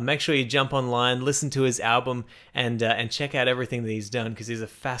make sure you jump online, listen to his album, and check out everything that he's done, because he's a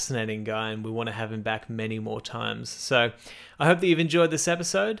fascinating guy, and we want to have him back many more times. So I hope that you've enjoyed this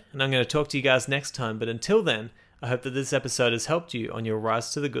episode, and I'm going to talk to you guys next time. But until then, I hope that this episode has helped you on your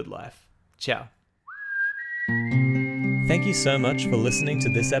rise to the good life. Ciao. Thank you so much for listening to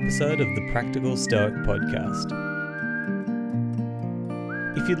this episode of the Practical Stoic Podcast.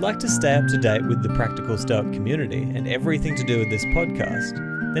 If you'd like to stay up to date with the Practical Stoic community and everything to do with this podcast,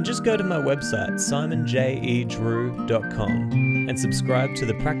 then just go to my website, simonjedrew.com, and subscribe to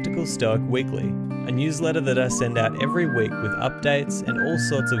the Practical Stoic Weekly, a newsletter that I send out every week with updates and all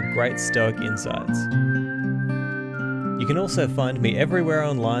sorts of great Stoic insights. You can also find me everywhere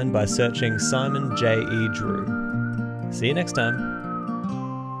online by searching Simon J. E. Drew. See you next time.